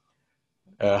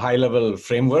high-level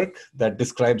framework that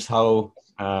describes how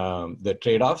the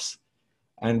trade-offs,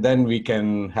 and then we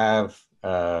can have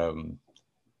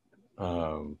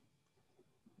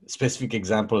specific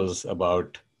examples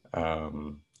about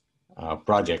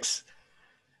projects.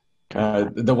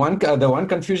 The one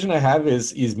confusion I have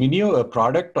is MinIO a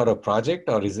product or a project,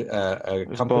 or is it a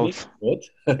company? Both.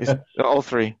 It's all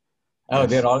three. Oh, yes.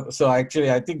 They're all. So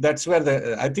actually, I think that's where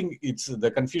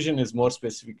the confusion is more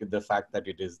specific with the fact that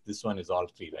this one is all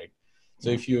three, right? So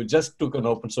if you just took an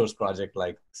open source project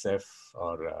like Ceph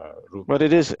or Rook. But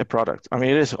it is a product. I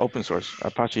mean, it is open source,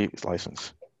 Apache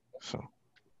license. So.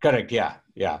 Correct. Yeah.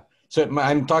 So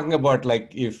I'm talking about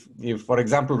like if for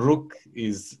example, Rook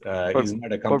is not a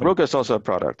company. But Rook is also a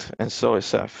product, and so is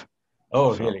Ceph.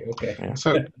 Oh, so, really? Okay. Yeah.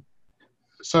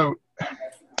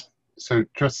 So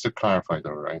just to clarify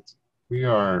though, right? We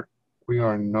are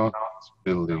not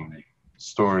building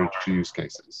storage use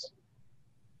cases.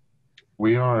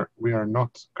 We are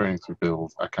not going to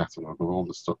build a catalog of all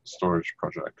the storage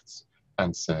projects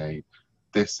and say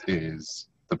this is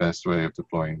the best way of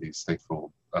deploying these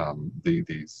stateful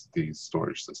these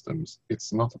storage systems.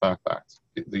 It's not about that.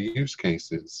 The use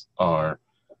cases are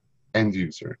end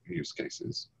user use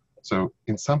cases. So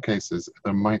in some cases,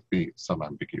 there might be some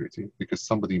ambiguity because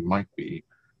somebody might be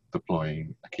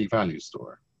deploying a key value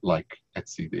store like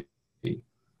etcd,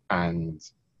 and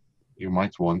you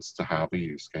might want to have a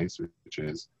use case which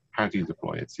is, how do you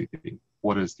deploy etcd?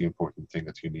 What is the important thing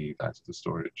that you need out of the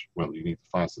storage? Well, you need the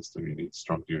file system, you need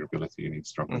strong durability, you need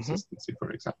strong consistency,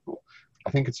 for example.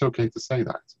 I think it's okay to say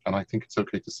that, and I think it's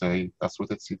okay to say that's what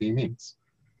etcd means.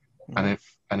 And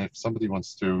if somebody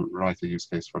wants to write a use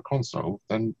case for console,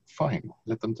 then fine,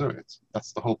 let them do it.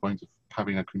 That's the whole point of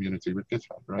having a community with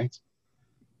GitHub, right?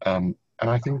 And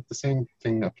I think the same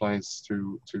thing applies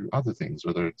to other things,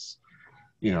 whether it's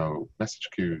you know, message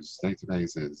queues,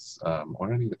 databases,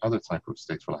 or any other type of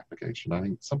stateful application. I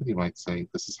think somebody might say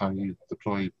this is how you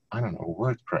deploy, I don't know,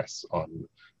 WordPress on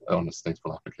a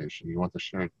stateful application. You want a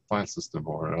shared file system,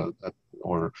 or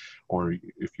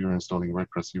if you're installing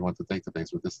WordPress, you want a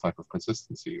database with this type of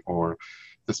consistency, or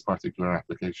this particular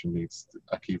application needs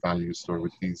a key value store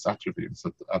with these attributes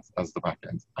as the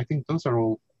backend. I think those are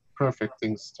all perfect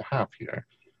things to have here.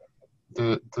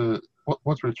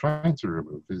 What we're trying to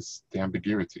remove is the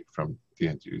ambiguity from the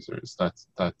end users,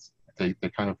 that they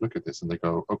kind of look at this and they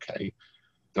go, okay,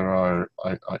 there are,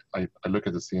 I look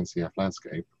at the CNCF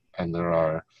landscape and there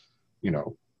are, you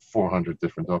know, 400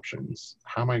 different options.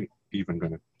 How am I even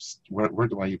going to, where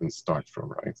do I even start from,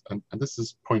 right? And this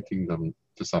is pointing them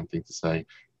to something to say,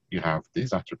 you have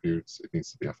these attributes, it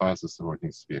needs to be a file system, or it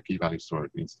needs to be a key value store,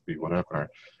 it needs to be whatever.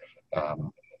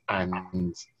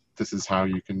 And this is how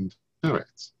you can do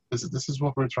it. This is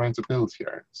what we're trying to build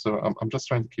here. So I'm just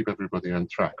trying to keep everybody on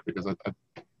track, because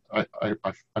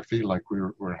I feel like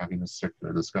we're having a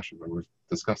circular discussion where we've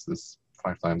discussed this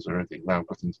 5 times already. Now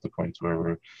gotten to the point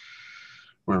where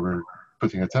we're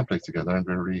putting a template together and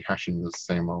we're rehashing the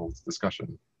same old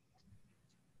discussion.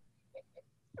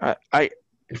 I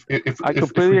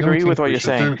completely agree with what you're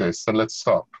saying. Do this, then let's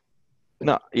stop.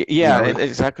 No, yeah, you know?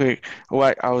 Exactly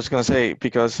what I was going to say,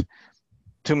 because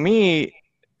to me,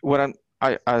 what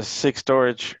as SIG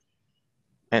storage,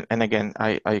 and again,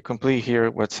 I completely hear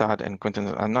what Saad and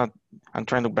Quentin, I'm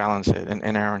trying to balance it,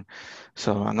 and Aaron,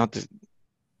 so I'm not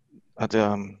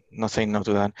saying no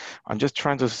to that. I'm just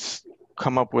trying to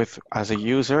come up with, as a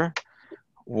user,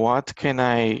 what can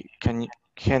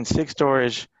SIG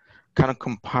storage kind of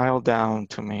compile down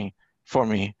for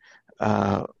me,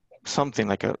 something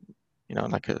like a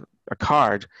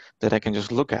card that I can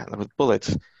just look at with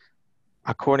bullets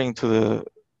according to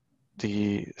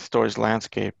the storage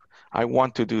landscape. I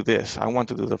want to do this. I want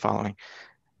to do the following.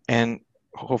 And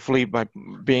hopefully by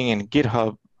being in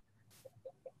GitHub,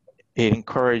 it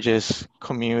encourages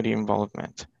community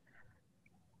involvement.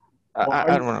 Well,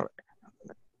 I don't know.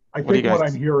 I think what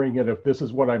I'm hearing, and if this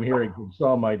is what I'm hearing from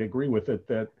some, I'd agree with it,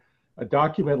 that a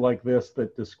document like this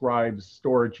that describes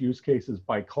storage use cases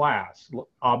by class,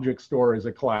 object store is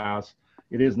a class,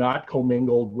 it is not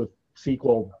commingled with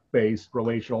SQL-based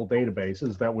relational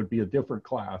databases, that would be a different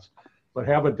class, but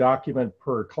have a document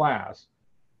per class.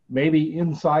 Maybe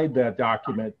inside that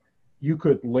document, you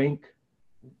could link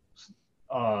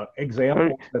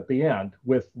examples at the end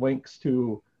with links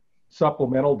to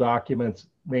supplemental documents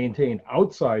maintained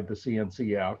outside the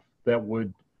CNCF that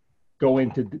would go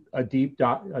into a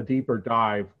deeper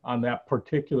dive on that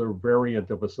particular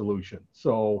variant of a solution.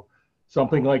 So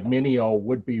something like Minio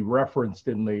would be referenced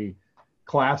in the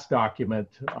class document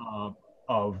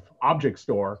of object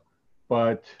store,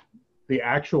 but the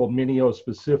actual Minio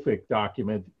specific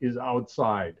document is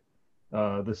outside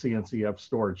the CNCF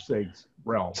storage SIG's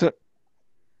realm.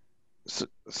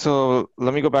 So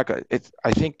let me go back.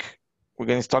 I think we're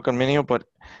getting stuck on Minio, but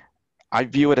I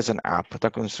view it as an app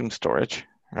that consumes storage,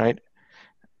 right?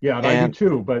 Yeah, and I do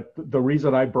too, but the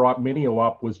reason I brought Minio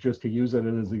up was just to use it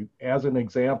as an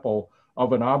example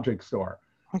of an object store.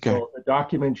 Okay. So the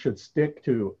document should stick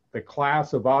to the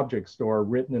class of object store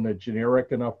written in a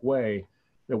generic enough way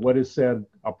that what is said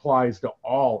applies to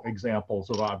all examples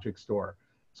of object store.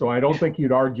 So I don't think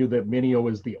you'd argue that Minio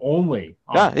is the only.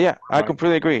 Yeah, I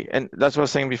completely agree. And that's what I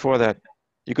was saying before, that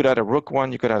you could add a Rook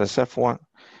one, you could add a Ceph one,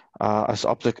 as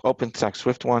OpenStack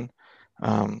Swift one.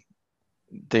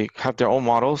 They have their own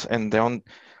models and their own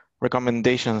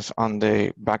recommendations on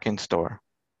the backend store.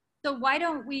 So why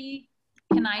don't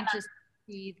can I just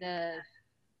see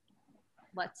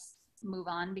let's move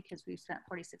on, because we've spent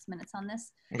 46 minutes on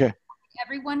this. Okay.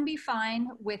 Everyone be fine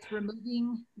with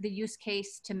removing the use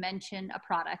case to mention a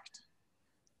product,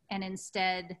 and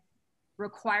instead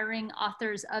requiring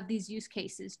authors of these use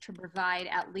cases to provide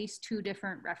at least 2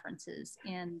 different references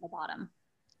in the bottom,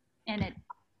 and it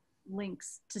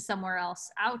links to somewhere else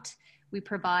out. We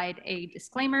provide a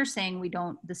disclaimer saying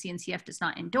the CNCF does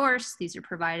not endorse, these are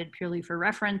provided purely for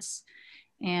reference,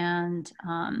 and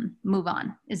move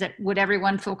on. Would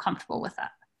everyone feel comfortable with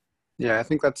that? Yeah, I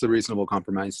think that's a reasonable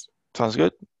compromise. Sounds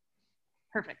good.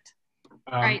 Perfect.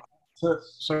 Right. So,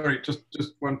 sorry, just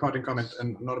one parting comment,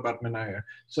 and not about Minio.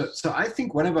 So I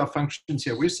think one of our functions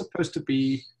here, we're supposed to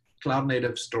be cloud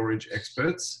native storage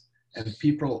experts, and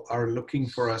people are looking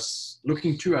to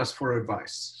us for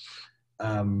advice.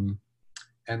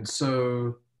 And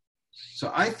so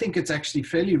I think it's actually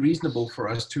fairly reasonable for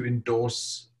us to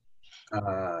endorse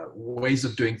ways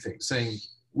of doing things, saying,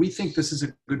 we think this is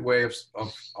a good way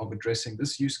of addressing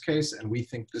this use case, and we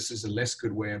think this is a less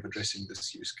good way of addressing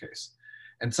this use case.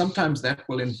 And sometimes that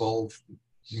will involve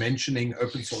mentioning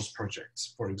open source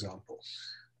projects, for example.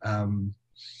 And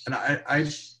I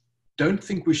don't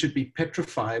think we should be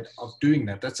petrified of doing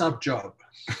that. That's our job.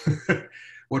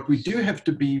 What we do have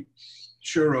to be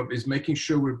sure of is making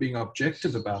sure we're being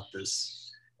objective about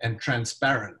this and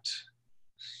transparent.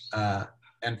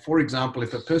 And for example,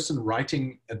 if a person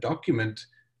writing a document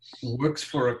works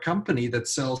for a company that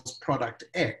sells product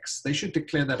X, they should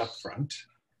declare that up front.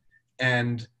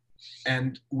 And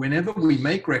whenever we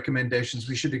make recommendations,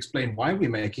 we should explain why we're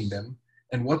making them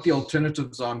and what the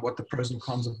alternatives are and what the pros and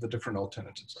cons of the different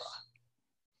alternatives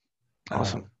are.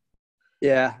 Awesome.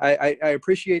 Yeah, I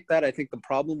appreciate that. I think the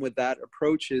problem with that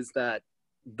approach is that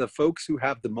the folks who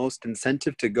have the most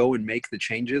incentive to go and make the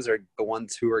changes are the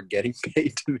ones who are getting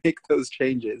paid to make those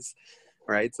changes,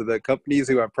 right? So the companies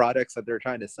who have products that they're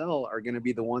trying to sell are going to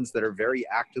be the ones that are very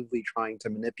actively trying to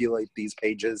manipulate these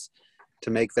pages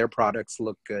to make their products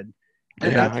look good.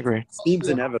 And Yeah, that I agree. seems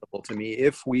inevitable to me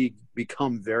if we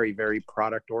become very, very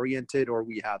product oriented, or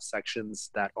we have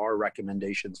sections that are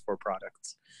recommendations for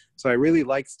products. So I really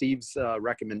like Steve's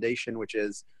recommendation, which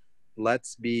is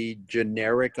let's be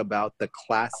generic about the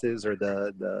classes or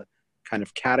the kind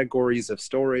of categories of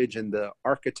storage and the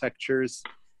architectures,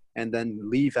 and then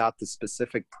leave out the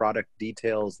specific product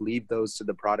details, leave those to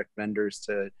the product vendors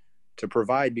to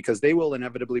provide, because they will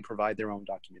inevitably provide their own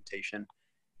documentation.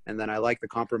 And then I like the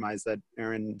compromise that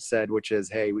Aaron said, which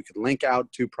is, hey, we could link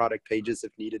out to product pages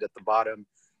if needed at the bottom,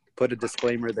 put a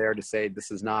disclaimer there to say this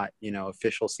is not,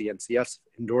 official CNCF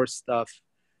endorsed stuff.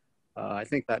 I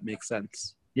think that makes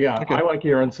sense. Yeah, Okay. I like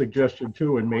Aaron's suggestion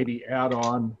too, and maybe add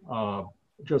on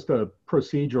just a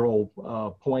procedural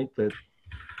point that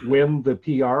when the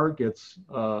PR gets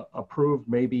approved,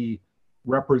 maybe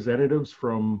representatives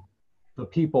from the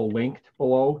people linked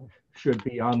below should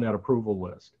be on that approval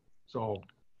list. So,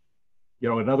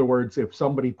 in other words, if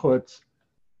somebody puts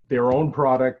their own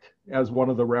product as one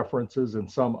of the references and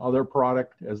some other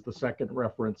product as the second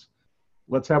reference,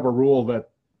 let's have a rule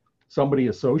that somebody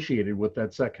associated with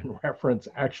that second reference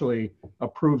actually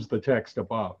approves the text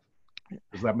above.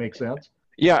 Does that make sense?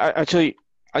 Yeah, actually,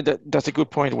 that's a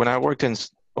good point. When I worked in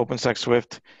OpenStack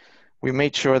Swift, we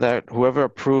made sure that whoever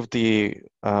approved the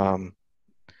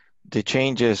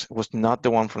changes was not the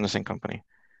one from the same company,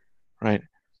 right?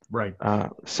 Right.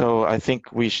 So I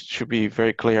think we should be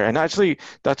very clear. And actually,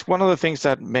 that's one of the things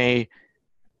that may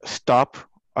stop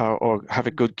or have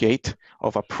a good gate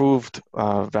of approved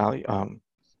value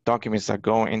documents that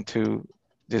go into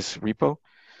this repo.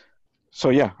 So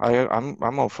yeah,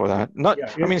 I'm all for that.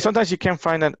 I mean, sometimes you can't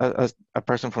find a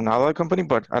person from another company,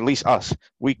 but at least us,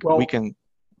 we can.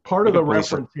 Part of the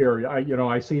reference here,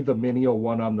 I see the Minio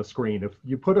one on the screen. If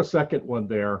you put a second one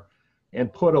there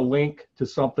and put a link to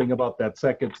something about that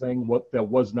second thing, that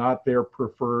was not their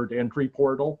preferred entry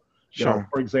portal. Sure.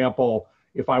 For example,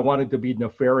 if I wanted to be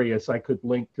nefarious, I could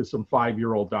link to some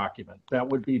 5-year-old document. That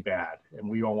would be bad, and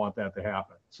we don't want that to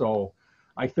happen. So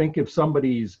I think if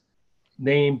somebody's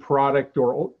name, product,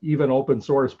 or even open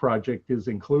source project is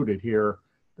included here,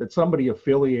 that somebody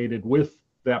affiliated with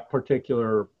that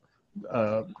particular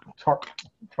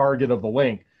target of the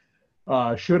link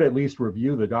should at least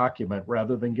review the document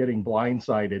rather than getting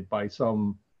blindsided by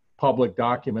some public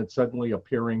document suddenly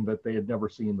appearing that they had never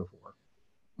seen before.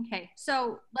 Okay,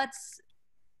 so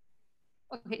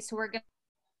we're going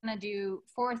to do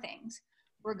 4 things.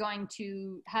 We're going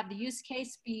to have the use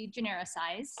case be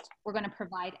genericized. We're going to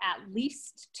provide at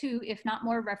least 2, if not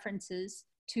more, references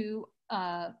to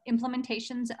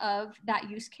implementations of that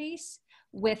use case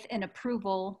with an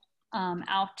approval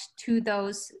out to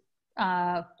those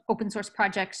open source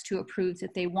projects to approve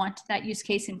that they want that use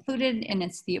case included, and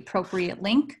it's the appropriate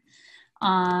link.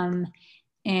 And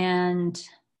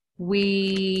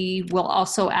we will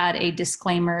also add a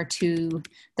disclaimer to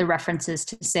the references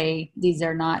to say these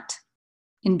are not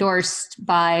endorsed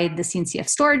by the CNCF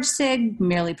storage SIG,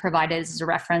 merely provided as a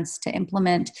reference to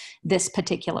implement this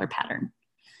particular pattern.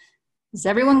 Is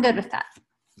everyone good with that?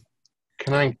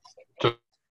 Can I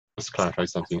just clarify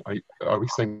something? Are we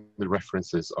saying the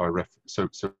references are so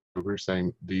we're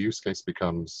saying the use case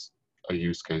becomes a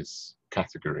use case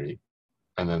category,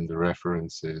 and then the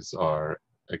references are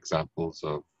examples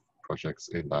of projects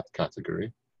in that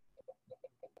category?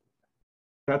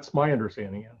 That's my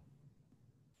understanding.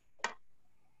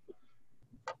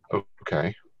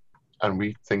 Okay, and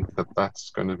we think that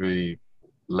that's going to be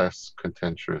less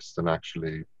contentious than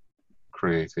actually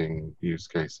creating use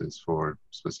cases for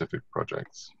specific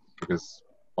projects, because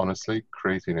honestly,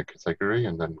 creating a category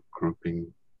and then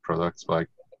grouping products by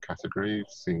category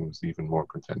seems even more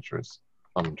contentious.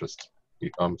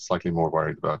 I'm slightly more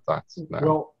worried about that now.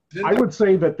 Well, I would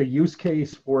say that the use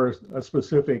case for a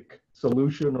specific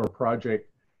solution or project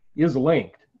is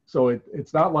linked. So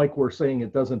it's not like we're saying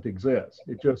it doesn't exist.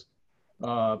 It just,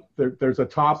 there's a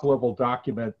top level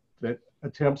document that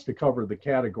attempts to cover the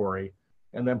category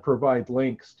and then provide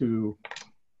links to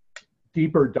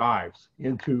deeper dives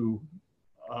into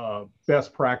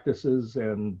best practices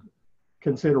and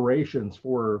considerations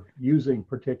for using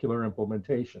particular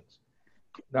implementations.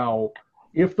 Now,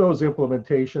 if those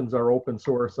implementations are open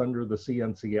source under the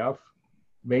CNCF,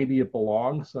 maybe it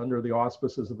belongs under the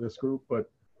auspices of this group, but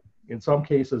in some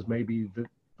cases, maybe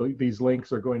these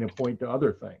links are going to point to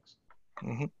other things.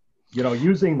 Mm-hmm. You know,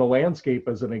 using the landscape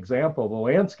as an example, the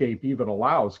landscape even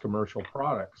allows commercial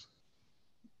products.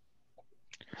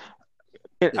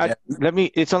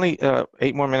 It's only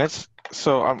 8 more minutes.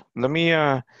 So let me,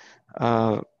 I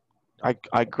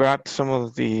grabbed some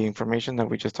of the information that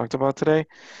we just talked about today.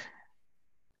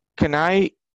 Can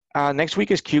I, next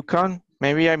week is KubeCon.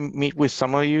 Maybe I meet with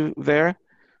some of you there.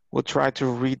 We'll try to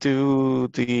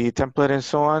redo the template and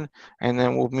so on, and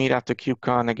then we'll meet after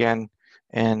KubeCon again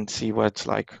and see what it's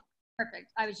like.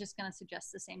 Perfect. I was just going to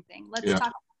suggest the same thing. Let's Yeah.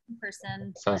 talk in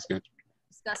person. Sounds good.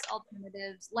 Discuss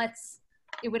alternatives.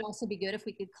 It would also be good if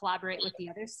we could collaborate with the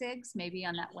other SIGs, maybe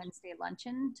on that Wednesday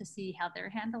luncheon, to see how they're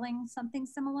handling something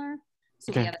similar.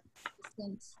 So we have a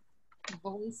consistent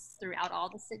voice throughout all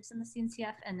the SIGs in the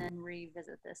CNCF, and then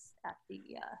revisit this at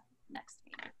the next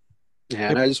meeting. Yeah,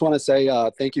 and I just want to say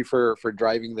thank you for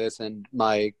driving this. And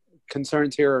my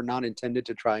concerns here are not intended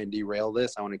to try and derail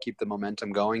this. I want to keep the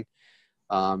momentum going.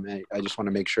 I just want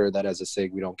to make sure that as a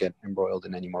SIG, we don't get embroiled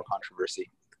in any more controversy.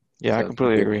 Yeah, So, I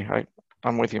completely agree.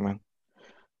 I'm with you, man.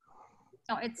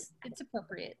 No, it's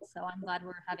appropriate. So I'm glad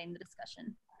we're having the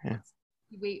discussion. Yeah.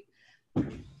 We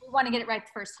want to get it right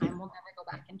the first time. We'll never go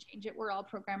back and change it. We're all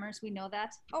programmers. We know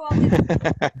that. Oh, I'll do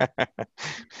that.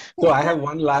 So I have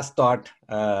one last thought.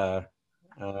 I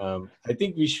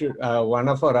think we should, one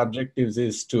of our objectives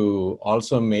is to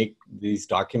also make these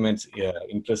documents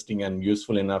interesting and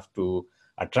useful enough to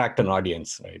attract an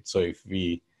audience, right? So if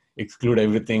we exclude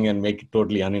everything and make it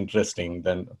totally uninteresting,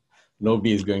 then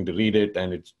nobody is going to read it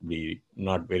and it's be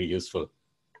not very useful.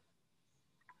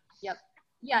 Yep.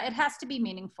 Yeah, it has to be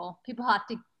meaningful. People have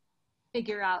to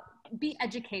figure out, be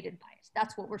educated by it.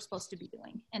 That's what we're supposed to be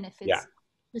doing. And if it's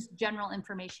just general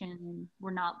information and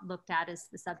we're not looked at as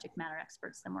the subject matter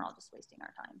experts, then we're all just wasting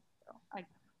our time. So I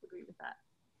agree with that.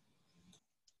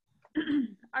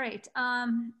 All right.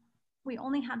 We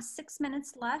only have 6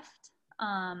 minutes left.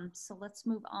 So let's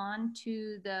move on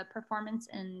to the performance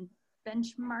and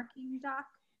benchmarking doc.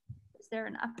 Is there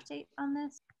an update on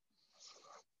this?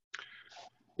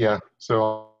 Yeah,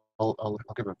 so I'll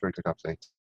give a very quick update.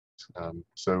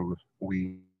 So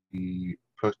we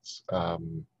put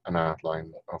an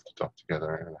outline of the doc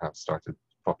together and have started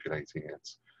populating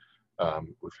it.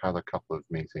 We've had a couple of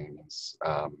meetings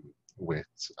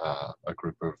with a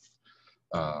group of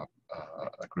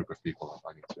people.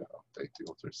 I need to update the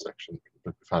authors section,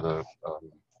 but we've had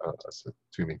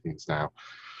 2 meetings now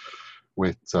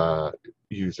with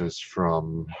users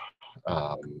from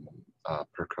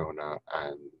Percona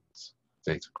and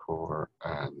DataCore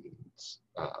and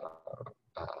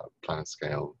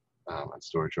PlanetScale and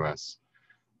StorageOS,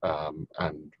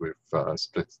 and we've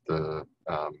split the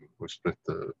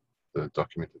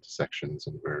document into sections,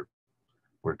 and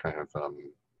we're kind of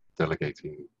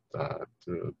delegating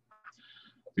the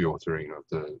authoring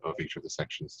of each of the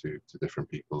sections to different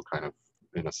people, kind of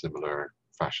in a similar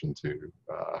fashion to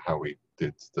how we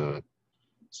did the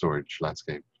storage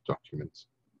landscape document.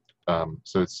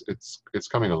 So it's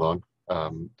coming along.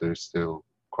 There's still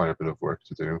quite a bit of work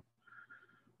to do,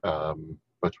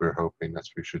 but we're hoping that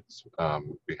we should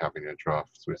be having a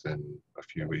draft within a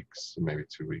few weeks, maybe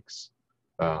 2 weeks.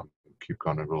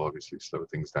 KubeCon will obviously slow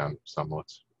things down somewhat.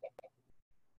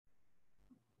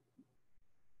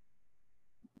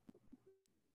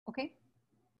 Okay.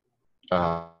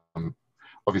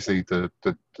 Obviously, the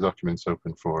document's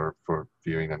open for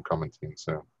viewing and commenting,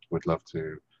 so we'd love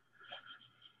to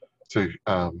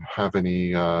have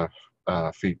any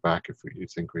feedback if you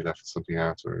think we left something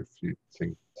out, or if you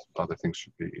think other things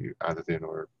should be added in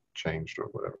or changed or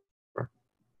whatever.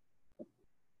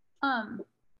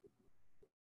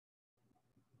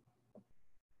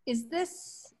 Is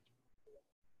this,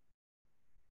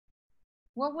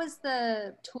 what was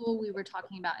the tool we were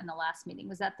talking about in the last meeting?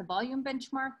 Was that the volume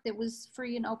benchmark that was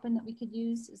free and open that we could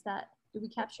use? Is that, did we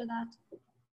capture that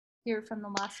here from the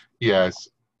last? Yes.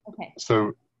 Okay.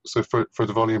 So for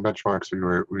the volume benchmarks,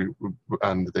 we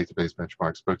and the database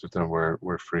benchmarks, both of them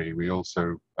were free. We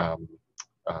also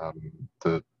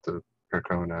the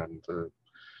Percona and the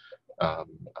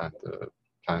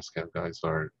PlanScale guys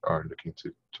are looking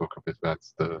to talk a bit about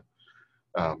the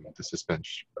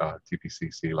Sysbench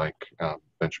TPCC like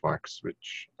benchmarks,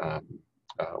 which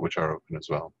are open as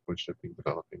well, which they've been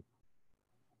developing.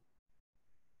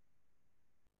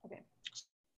 Okay.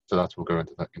 So that will go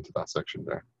into that section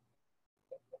there.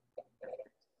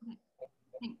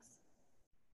 Thanks.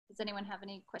 Does anyone have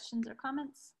any questions or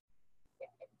comments?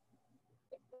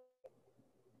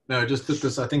 No, just that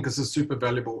this, I think this is super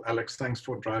valuable. Alex, thanks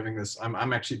for driving this.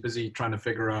 I'm actually busy trying to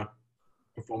figure out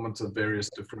performance of various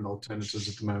different alternatives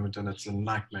at the moment, and it's a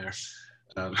nightmare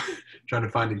trying to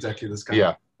find exactly this kind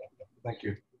of. Thank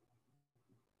you.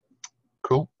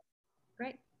 Cool.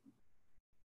 Great.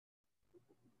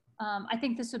 I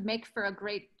think this would make for a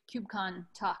great KubeCon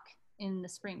talk in the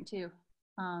spring too,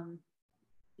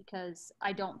 because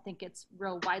I don't think it's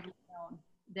real widely known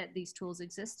that these tools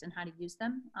exist and how to use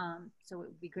them. So it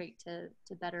would be great to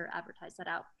better advertise that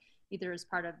out, either as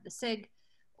part of the SIG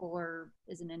or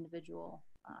as an individual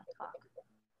talk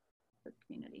for the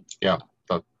community. Yeah,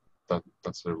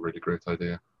 that's a really great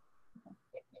idea. Okay.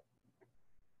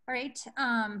 All right,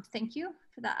 thank you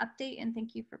for that update, and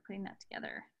thank you for putting that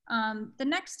together. The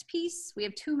next piece, we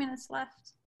have 2 minutes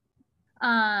left.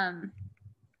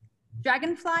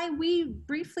 Dragonfly, we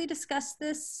briefly discussed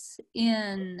this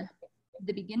in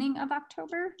the beginning of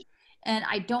October, and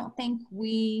I don't think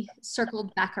we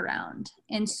circled back around.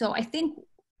 And so I think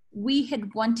we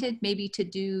had wanted maybe to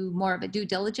do more of a due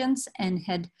diligence and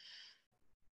had,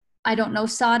 I don't know,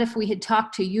 Saad, if we had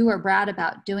talked to you or Brad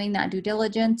about doing that due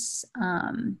diligence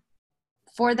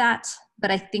for that, but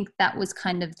I think that was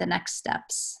kind of the next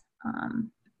steps.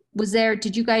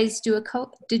 Did you guys do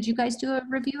a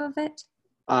review of it?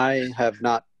 I have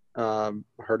not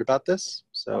heard about this,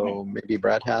 so okay. Maybe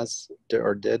Brad has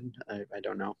or did. I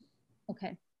don't know.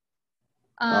 Okay.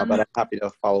 But I'm happy to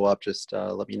follow up. Just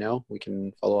let me know. We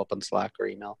can follow up on Slack or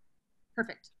email.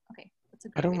 Perfect. Okay. That's a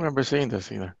good I don't remember seeing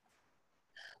this either.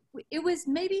 It was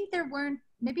maybe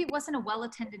it wasn't a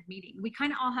well-attended meeting. We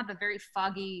kind of all have a very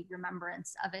foggy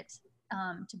remembrance of it,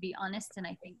 to be honest. And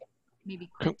I think maybe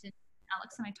Quentin,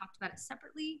 Alex, and I talked about it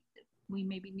separately. We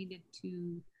maybe needed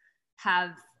to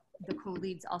have the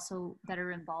co-leads also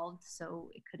better involved, so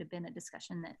it could have been a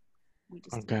discussion that we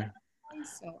just okay.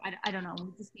 So I don't know.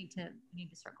 We just need to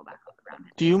circle back around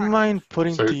it. Do you mind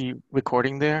putting the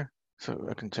recording there so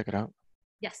I can check it out?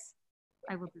 Yes,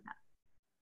 I will do that.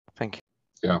 Thank you.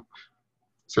 Yeah.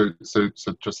 So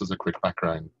just as a quick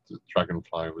background,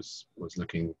 Dragonfly was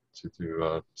looking to do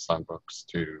a sandbox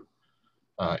to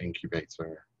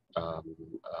incubator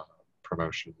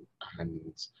promotion, and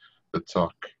the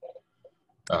talk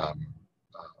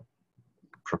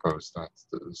proposed that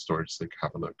the storage SIG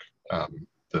have a look.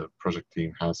 The project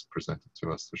team has presented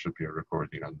to us. There should be a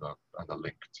recording and a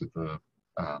link to the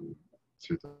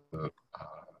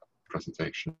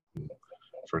presentation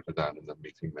further down in the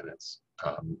meeting minutes.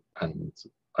 And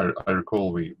I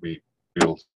recall we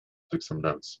all took some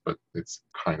notes, but it's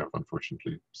kind of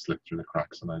unfortunately slipped through the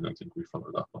cracks, and I don't think we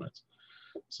followed up on it.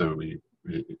 So we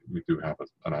do have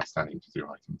an outstanding to-do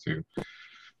item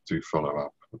to follow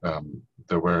up.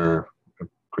 There were,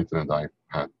 Quentin and I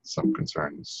had some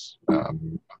concerns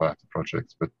about the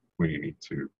project, but we need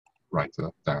to write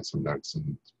down some notes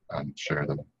and share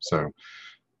them. So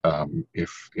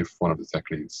if one of the tech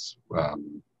leads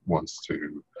wants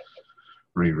to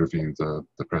re-review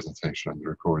the presentation and the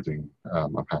recording,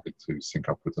 I'm happy to sync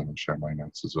up with them and share my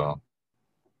notes as well.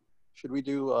 Should we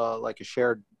do like a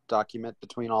shared document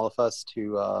between all of us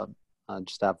to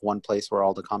just have one place where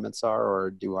all the comments are,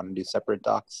 or do you want to do separate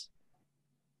docs?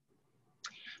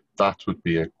 That would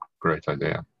be a great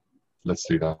idea. Let's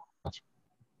do that.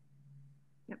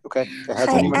 Okay. Has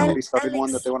anyone already started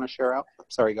one that they want to share out?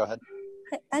 Sorry, go ahead.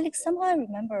 Hi, Alex, somehow I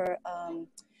remember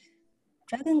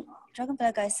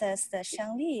Dragonfly guy says that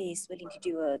Shanghai is willing to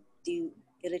do a due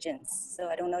diligence. So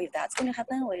I don't know if that's going to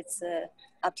happen or it's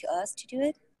up to us to do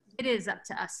it. It is up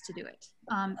to us to do it.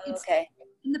 Okay.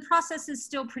 And the process is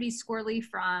still pretty squirrely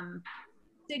from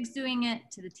SIG's doing it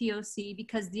to the TOC,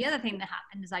 because the other thing that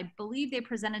happened is I believe they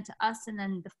presented to us, and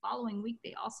then the following week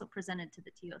they also presented to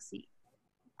the TOC.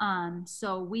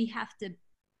 So we have to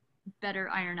better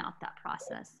iron out that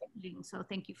process. So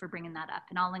thank you for bringing that up,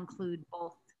 and I'll include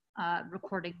both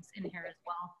recordings in here as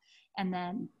well, and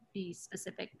then be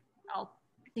specific. I'll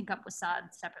sync up with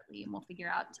Saad separately, and we'll figure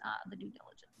out the due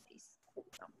diligence piece.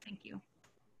 So thank you.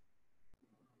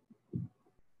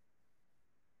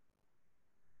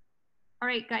 All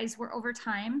right, guys, we're over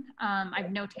time. I've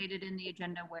notated in the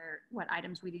agenda what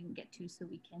items we didn't get to, so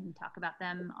we can talk about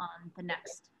them on the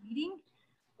next meeting.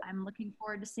 I'm looking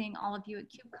forward to seeing all of you at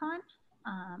KubeCon.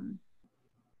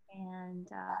 and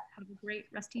have a great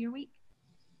rest of your week.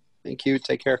 Thank you.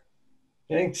 Take care.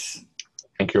 Thanks.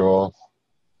 Thank you all.